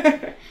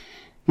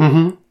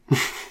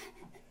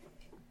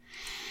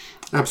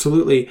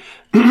 Absolutely.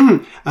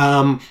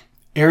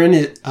 Aaron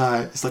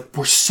is like,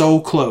 we're so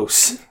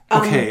close.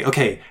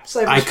 Okay.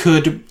 Cypress. I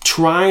could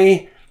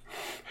try...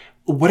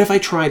 What if I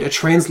tried a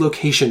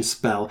translocation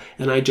spell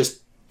and I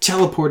just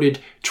teleported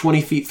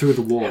 20 feet through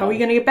the wall? How are you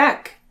going to get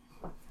back?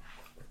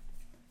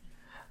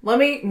 Let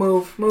me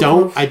move.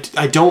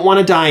 I don't want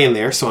to die in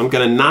there, so I'm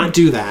going to not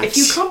do that. If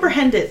you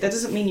comprehend it, that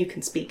doesn't mean you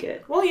can speak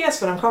it. Well, yes,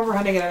 but I'm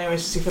comprehending it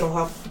anyways to see if it'll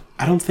help.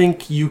 I don't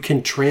think you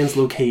can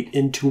translocate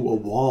into a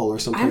wall or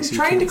something. I'm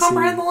trying to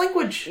comprehend the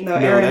language. No,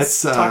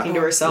 Erin's that's, talking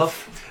to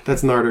herself.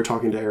 That's Narder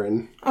talking to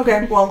Aaron.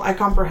 Okay, well, I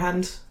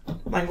comprehend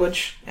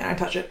language, and I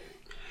touch it.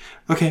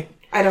 Okay.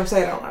 I don't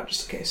say it out loud,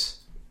 just in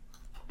case.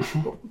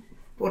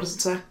 What does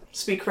it say?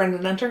 Speak, friend,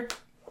 and enter?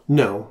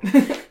 No.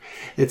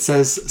 It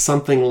says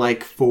something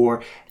like,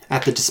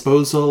 at the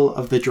disposal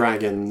of the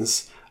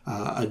dragons,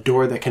 a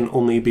door that can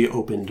only be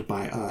opened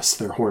by us,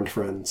 their horned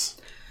friends.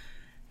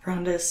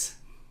 Brondis.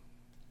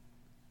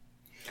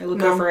 I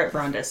look over at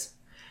Brondis.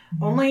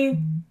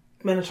 Only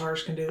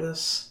Minotaurs can do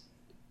this.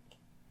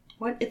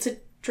 What? It's a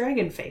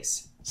dragon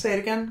face. Say it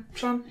again,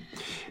 Sean.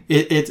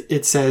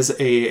 It says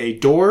a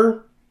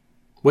door.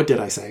 What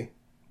did I say?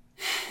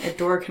 A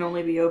door can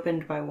only be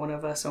opened by one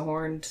of us, a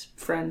horned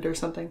friend or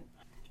something.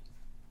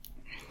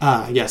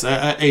 Yes,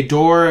 a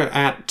door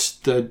at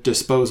the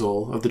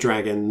disposal of the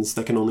dragons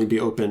that can only be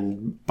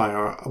opened by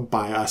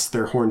us,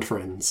 their horned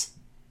friends.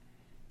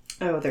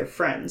 Oh, they're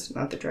friends,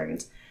 not the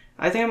dragons.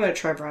 I think I'm going to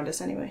try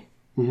Brondis anyway.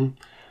 Mm-hmm.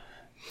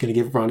 Gonna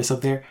give Rhonda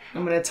up there.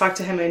 I'm going to talk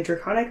to him in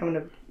Draconic. I'm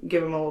going to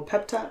give him a little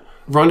pep talk.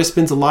 Rhonda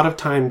spends a lot of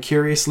time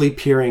curiously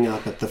peering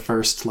up at the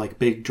first,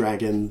 big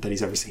dragon that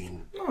he's ever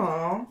seen.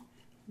 Aww.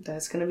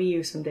 That's going to be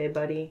you someday,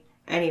 buddy.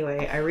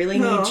 Anyway, I really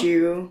need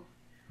you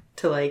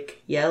to,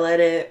 yell at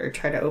it or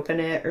try to open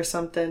it or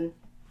something.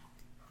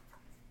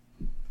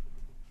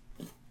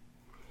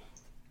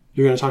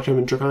 You're gonna talk to him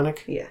in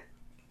Draconic? Yeah.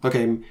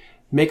 Okay,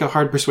 make a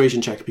hard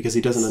persuasion check because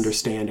he doesn't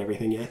understand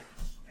everything yet.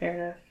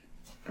 Fair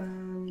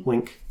enough.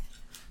 Wink.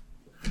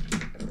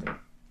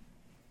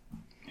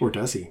 Or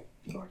does he?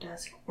 Or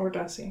does he? Or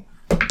does he?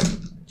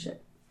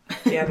 Shit.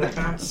 Yeah, they're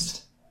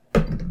fast.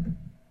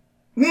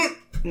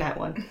 That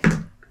one.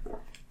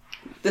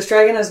 This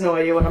dragon has no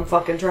idea what I'm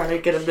fucking trying to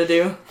get him to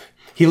do.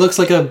 He looks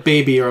like a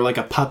baby or like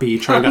a puppy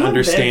trying to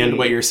understand baby.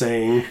 what you're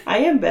saying. I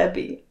am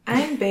Bebby.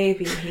 I'm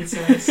baby, he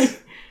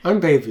says. I'm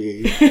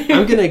baby.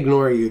 I'm gonna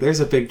ignore you. There's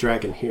a big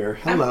dragon here.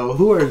 Hello,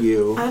 who are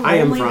you? I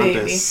am only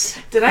Vrondis.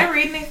 baby. Did I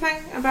read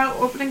anything about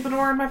opening the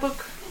door in my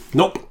book?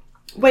 Nope.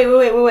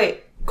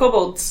 Wait.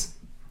 Kobolds.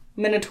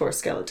 Minotaur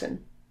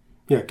skeleton.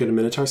 Yeah, get a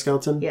Minotaur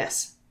skeleton?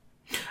 Yes.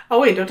 Oh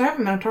wait, don't I have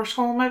a Minotaur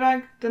skull in my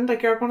bag? Didn't I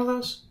grab one of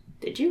those?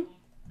 Did you?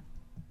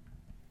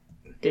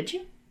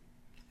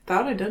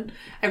 Thought I did.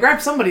 I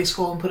grabbed somebody's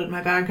skull and put it in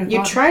my bag.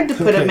 You tried to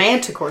put Okay. a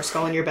manticore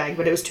skull in your bag,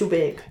 but it was too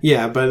big.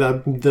 Yeah,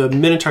 but the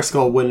Minotaur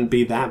skull wouldn't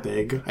be that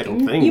big, I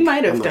don't think. You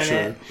might have I'm not done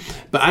it.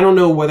 But I don't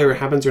know whether it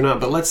happens or not.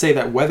 But let's say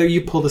that whether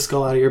you pull the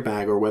skull out of your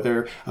bag or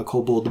whether a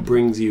kobold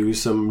brings you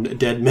some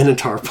dead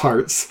Minotaur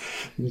parts,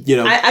 you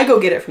know, I go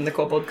get it from the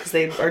kobold because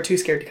they are too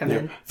scared to come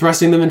in.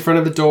 thrusting them in front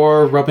of the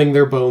door, rubbing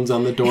their bones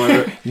on the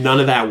door, none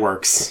of that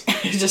works.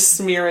 Just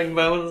smearing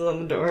bones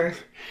on the door.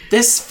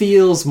 This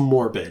feels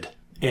morbid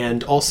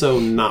and also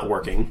not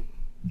working.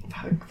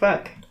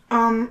 Fuck.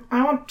 I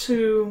want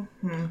to...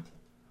 We're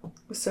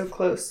so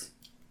close.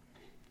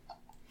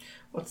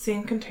 What's the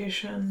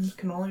incantation?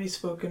 Can only be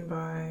spoken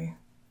by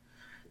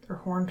their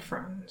horned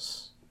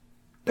friends.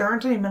 There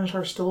aren't any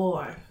Minotaurs still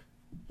alive.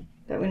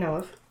 That we know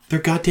of. They're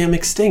goddamn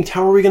extinct.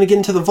 How are we going to get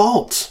into the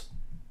vault?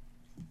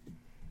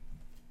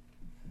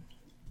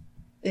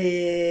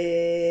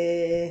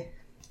 Anyone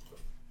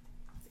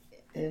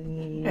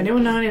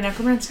know any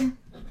necromancy?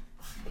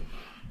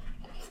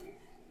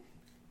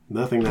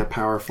 Nothing that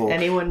powerful.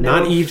 Anyone know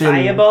Not even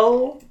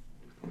Fireball?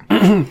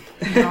 No.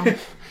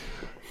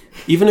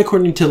 even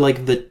according to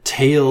like the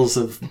tales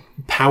of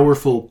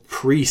powerful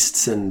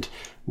priests and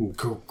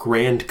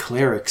grand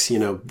clerics, you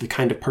know, the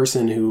kind of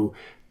person who,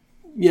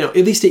 you know, at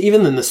least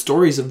even in the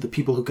stories of the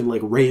people who can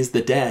like raise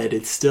the dead,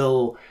 it's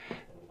still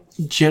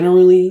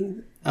generally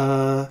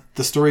the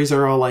stories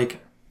are all like,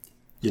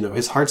 you know,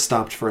 his heart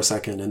stopped for a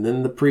second and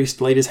then the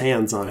priest laid his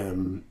hands on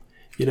him.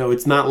 You know,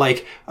 it's not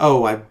like,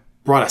 oh, I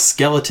brought a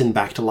skeleton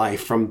back to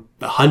life from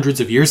hundreds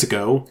of years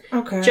ago.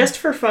 Okay. Just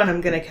for fun,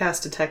 I'm gonna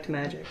cast Detect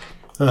Magic.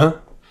 Uh-huh.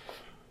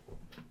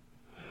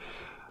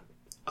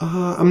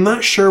 I'm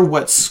not sure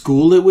what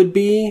school it would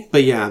be,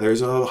 but yeah,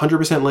 there's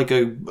 100% like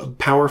a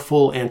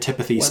powerful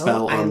antipathy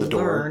spell on the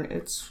door. Learn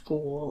it's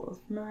School of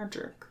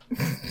Magic.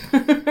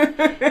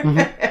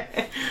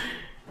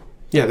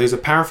 Yeah, there's a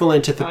powerful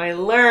antipathy. I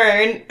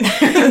learn.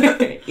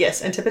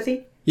 Yes,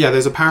 antipathy. Yeah,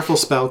 there's a powerful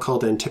spell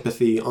called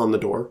antipathy on the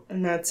door.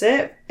 And that's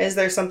it. Is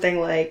there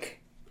something like...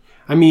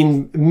 I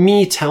mean,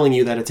 me telling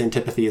you that it's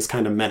antipathy is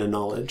kind of meta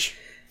knowledge.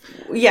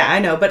 Yeah, I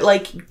know, but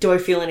like, do I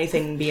feel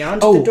anything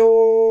beyond Oh. the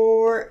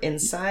door?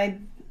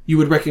 Inside? You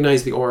would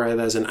recognize the aura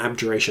as an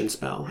abjuration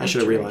spell. I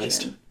should have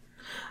realized. Abjuration.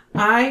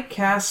 I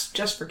cast,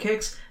 just for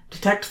kicks,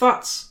 Detect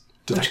Thoughts.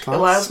 Detect which thoughts?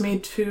 allows me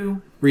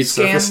to Read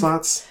scan... surface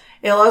thoughts.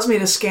 It allows me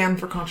to scan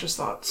for conscious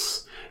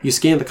thoughts. You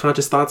scan the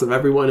conscious thoughts of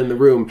everyone in the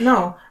room.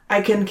 No,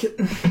 I can...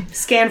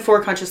 Scan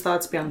for conscious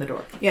thoughts beyond the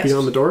door. Yes.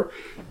 Beyond the door.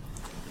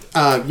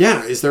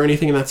 Yeah, is there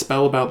anything in that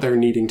spell about there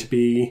needing to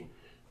be...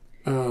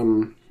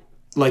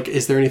 like,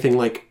 is there anything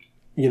like,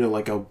 you know,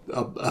 like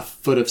a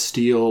foot of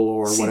steel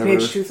or See whatever?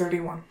 page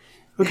 231.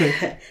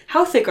 Okay.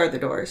 How thick are the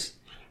doors?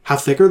 How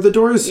thick are the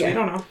doors? I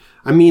don't know.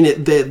 I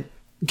mean,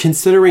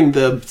 considering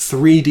the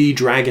 3D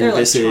dragon They're,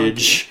 like,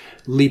 visage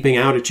leaping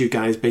out at you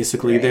guys,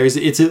 basically,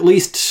 it's at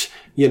least,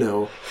 you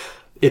know,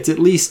 it's at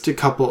least a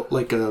couple,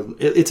 like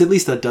it's at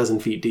least a dozen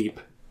feet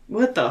deep.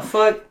 What the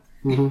fuck?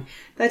 Mm-hmm.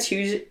 That's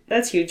huge.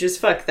 That's huge as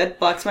fuck. That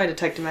blocks my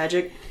Detect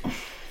Magic.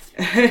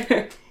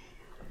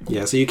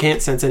 Yeah, so you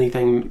can't sense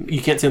anything,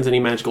 you can't sense any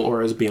magical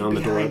auras beyond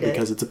the door Behind it.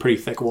 because it's a pretty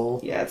thick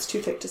wall. Yeah, it's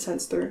too thick to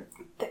sense through.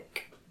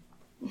 Thick.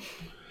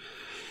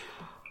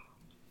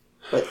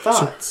 But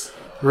thoughts.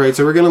 Right,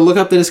 so we're going to look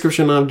up the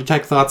description of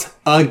Detect Thoughts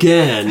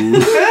again.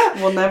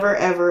 We'll never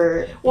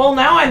ever... Well,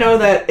 now I know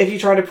that if you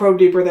try to probe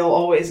deeper, they'll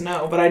always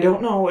know, but I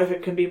don't know if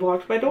it can be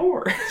blocked by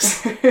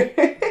doors.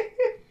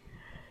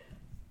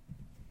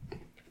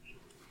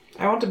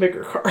 I want a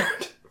bigger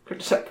card for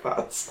Detect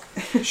Thoughts.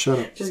 Shut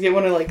up. Just get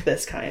one of like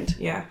this kind.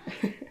 Yeah.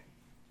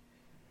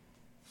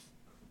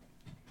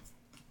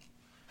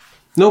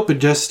 Nope, it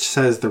just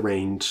says the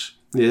range.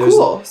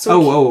 Cool.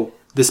 So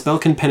The spell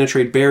can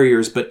penetrate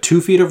barriers, but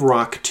 2 feet of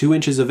rock, 2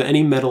 inches of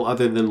any metal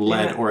other than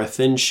lead, Yeah. or a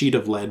thin sheet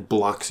of lead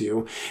blocks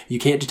you. You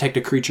can't detect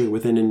a creature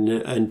within an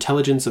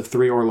intelligence of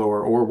 3 or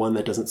lower, or one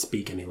that doesn't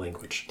speak any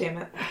language. Damn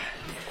it.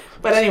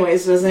 But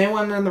anyways, does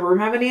anyone in the room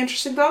have any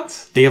interesting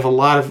thoughts? They have a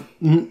lot of.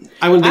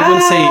 I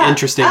wouldn't say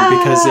interesting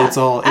because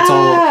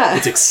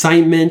it's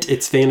excitement,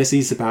 it's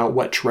fantasies about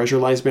what treasure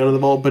lies beyond the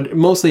vault, but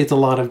mostly it's a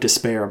lot of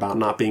despair about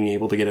not being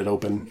able to get it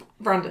open.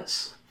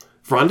 Vrondis.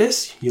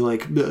 Vrondis? You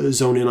like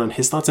zone in on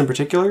his thoughts in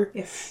particular?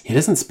 Yes. He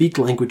doesn't speak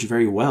language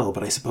very well,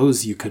 but I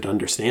suppose you could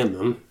understand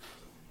them.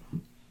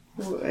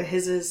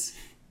 his is...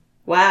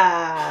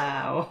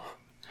 Wow.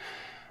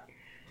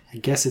 I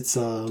guess it's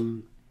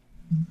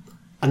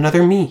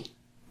another me.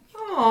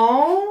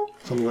 Oh.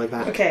 Something like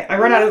that. Okay, I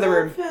run out of the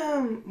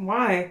room.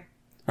 Why?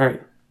 All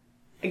right.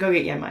 I go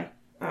get Yanmai.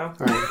 Oh. All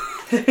right.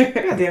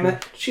 God damn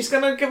it. She's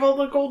gonna give all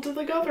the gold to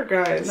the other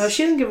guys. No,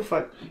 she doesn't give a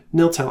fuck.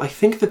 Niltel, I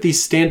think that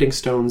these standing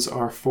stones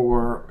are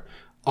for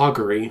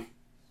augury.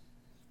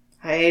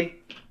 I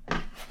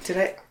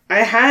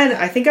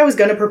think I was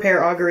gonna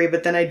prepare augury,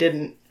 but then I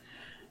didn't.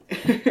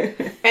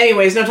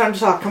 Anyways, no time to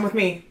talk. Come with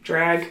me.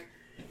 Drag.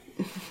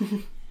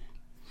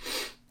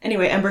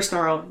 Anyway, Ember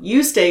Snarl,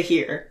 you stay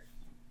here.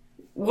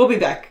 We'll be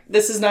back.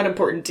 This is not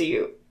important to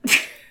you.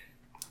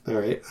 All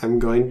right. I'm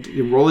going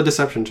to roll a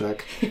deception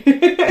check.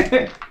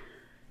 God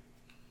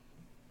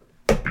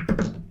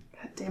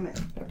damn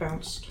it. I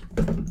bounced.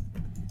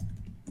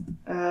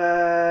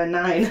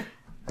 9.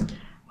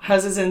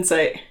 How's his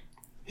insight?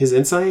 His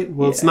insight?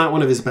 Well, it's not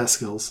one of his best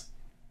skills.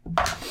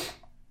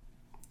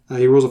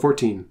 He rolls a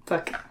 14.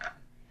 Fuck.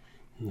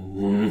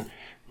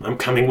 I'm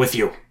coming with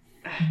you.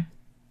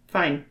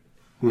 Fine.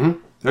 All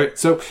right,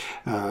 so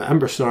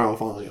Ember Snarl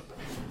following up.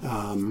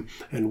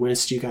 And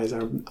whilst you guys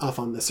are off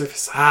on the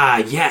surface... Ah,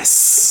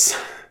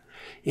 yes!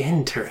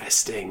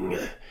 Interesting.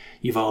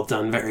 You've all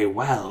done very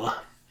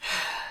well.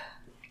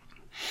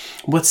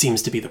 What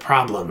seems to be the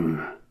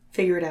problem?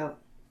 Figure it out.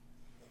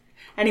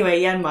 Anyway,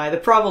 Yanmai, the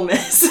problem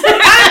is...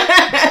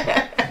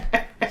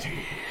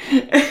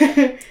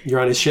 You're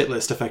on his shit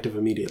list effective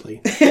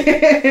immediately.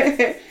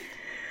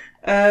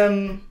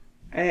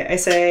 I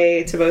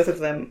say to both of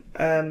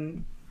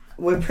them,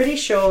 we're pretty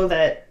sure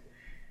that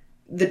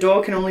the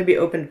door can only be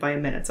opened by a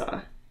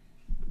Minotaur.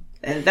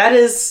 And that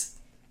is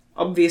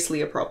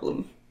obviously a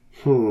problem.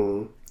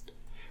 Are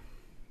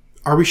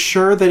we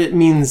sure that it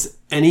means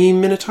any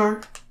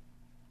Minotaur?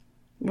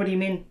 What do you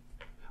mean?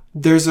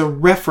 There's a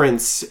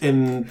reference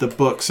in the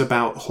books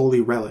about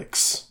holy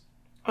relics.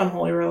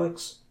 Unholy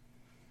relics.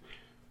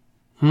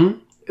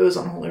 It was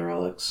unholy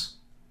relics.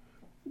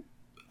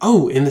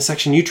 Oh, in the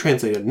section you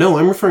translated. No,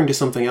 I'm referring to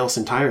something else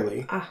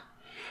entirely.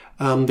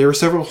 There are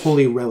several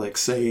holy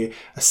relics. A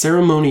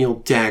ceremonial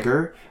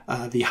dagger,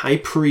 the high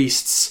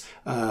priest's...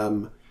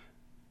 what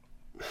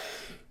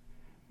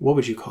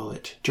would you call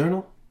it?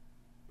 Journal?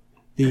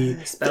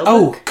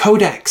 Spellbook?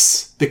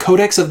 Codex. The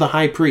Codex of the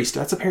High Priest.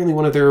 That's apparently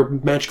one of their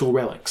magical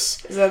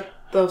relics. Is that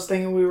those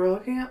things we were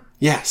looking at?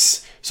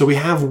 Yes. So we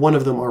have one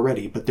of them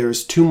already, but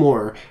there's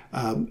two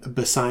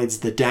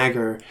besides the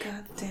dagger.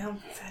 God damn,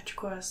 fetch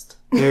quest.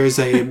 There's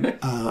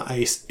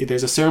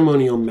there's a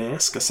ceremonial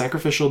mask, a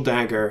sacrificial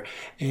dagger,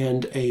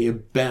 and a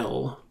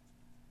bell.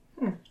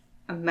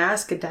 A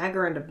mask, a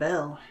dagger, and a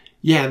bell.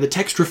 Yeah, the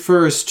text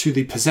refers to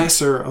the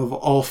possessor of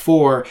all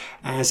four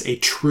as a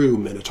true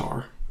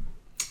Minotaur.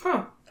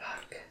 Huh.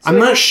 I'm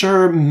not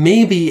sure,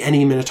 maybe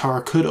any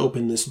Minotaur could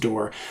open this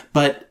door,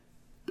 but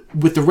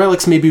with the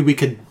relics, maybe we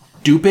could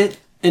dupe it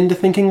into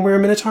thinking we're a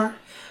Minotaur?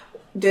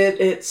 Did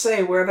it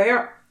say where they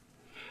are?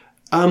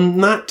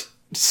 Not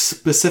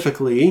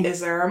specifically. Is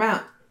there a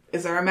map?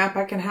 Is there a map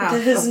I can have?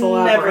 There's of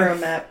the never a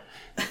labyrinth? map.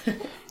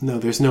 No,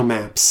 there's no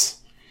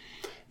maps.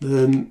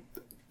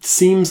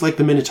 Seems like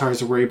the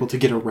Minotaurs were able to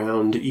get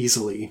around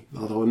easily,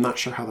 although I'm not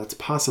sure how that's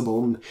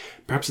possible.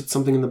 Perhaps it's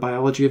something in the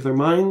biology of their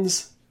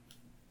minds?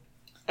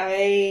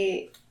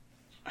 I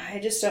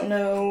just don't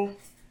know.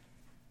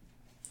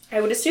 I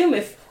would assume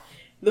if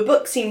the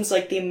book seems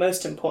like the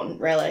most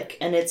important relic,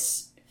 and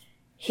it's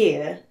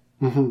here,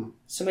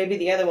 so maybe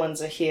the other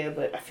ones are here,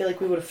 but I feel like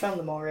we would have found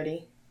them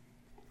already.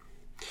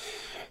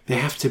 They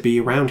have to be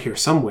around here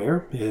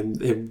somewhere,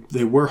 and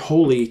they were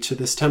holy to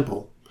this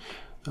temple.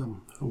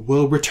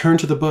 We'll return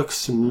to the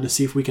books and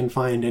see if we can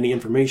find any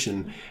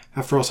information.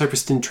 After all,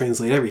 Cypress didn't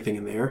translate everything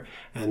in there,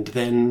 and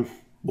then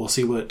we'll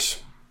see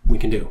what we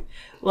can do.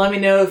 Let me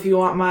know if you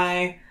want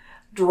my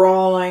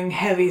drawling,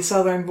 heavy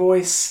southern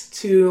voice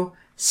to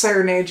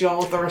serenade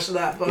y'all with the rest of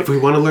that book. If we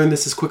want to learn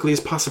this as quickly as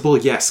possible,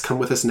 yes, come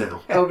with us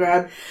now. Oh,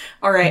 God.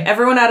 All right,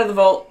 everyone out of the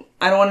vault.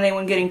 I don't want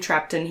anyone getting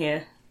trapped in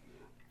here.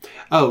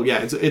 Oh,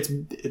 yeah,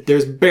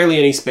 there's barely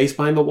any space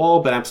behind the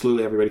wall, but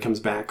absolutely everybody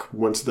comes back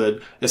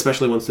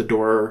especially once the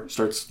door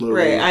starts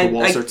slowly, Right, the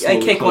wall starts I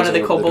slowly kick one of the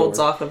closing over kobolds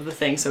door. off of the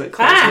thing so it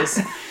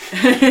closes.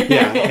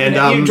 Yeah,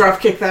 and You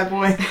drop kick that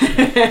boy.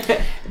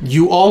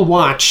 you all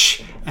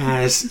watch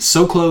as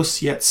so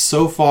close yet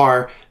so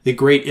far, the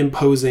great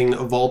imposing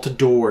vault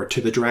door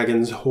to the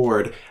dragon's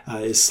hoard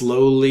is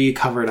slowly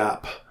covered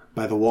up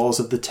by the walls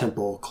of the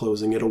temple,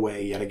 closing it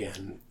away yet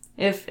again.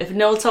 If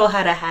Niltel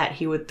had a hat,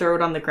 he would throw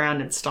it on the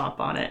ground and stomp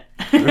on it.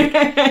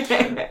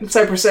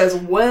 Cypress says,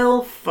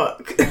 well,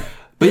 fuck.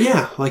 But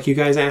yeah, like you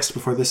guys asked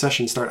before the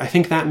session started, I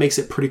think that makes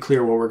it pretty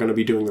clear what we're going to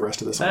be doing the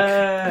rest of this week.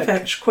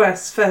 Fetch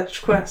quest,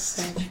 fetch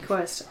quest.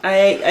 Quest.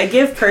 I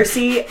give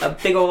Percy a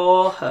big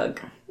ol'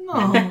 hug.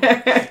 No. You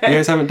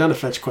guys haven't done a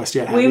fetch quest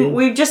yet, have you?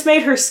 We just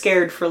made her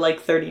scared for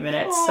like 30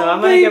 minutes, so Aw,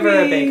 I'm gonna give her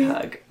a baby. big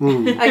hug.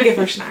 I give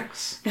her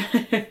snacks.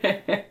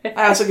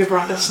 I also give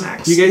Rhonda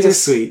snacks. You guys are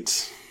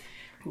sweet.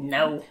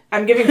 No.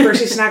 I'm giving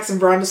Percy snacks and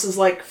Brondis is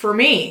like, for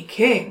me,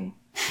 king.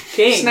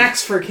 King.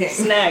 Snacks for King.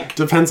 Snack.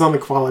 Depends on the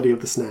quality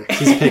of the snack.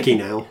 He's picky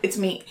now. It's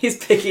me. He's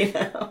picky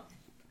now.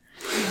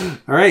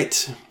 All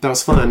right. That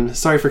was fun.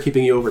 Sorry for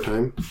keeping you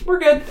overtime. We're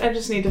good. I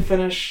just need to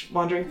finish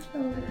laundry.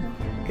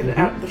 Get it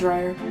out of the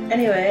dryer.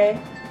 Anyway,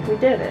 we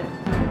did it.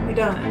 We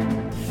done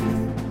it.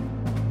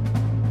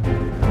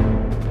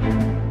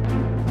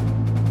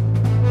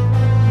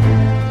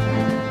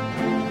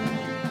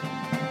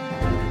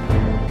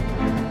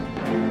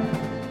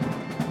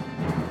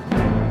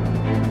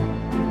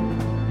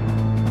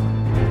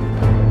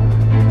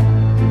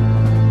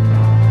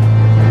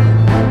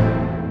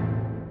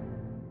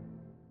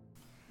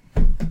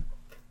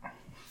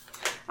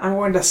 I'm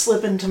going to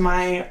slip into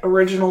my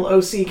original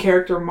OC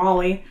character,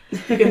 Molly.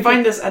 You can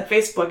find us at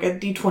Facebook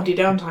at D20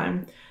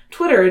 Downtime,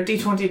 Twitter at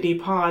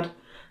D20DPod.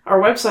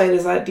 Our website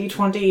is at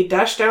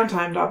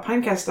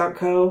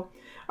d20-downtime.pinecast.co.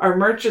 Our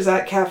merch is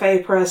at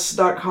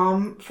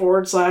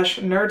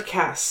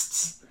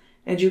cafepress.com/nerdcasts.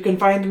 And you can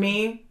find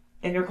me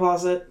in your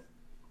closet.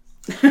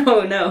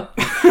 Oh no.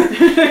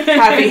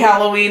 Happy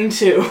Halloween,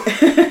 too.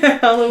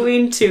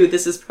 Halloween 2.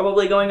 This is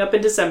probably going up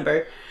in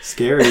December.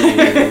 Scary.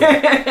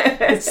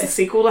 It's the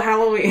sequel to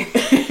Halloween.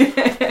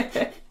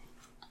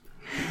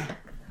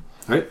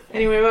 All right.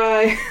 Anyway,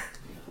 bye.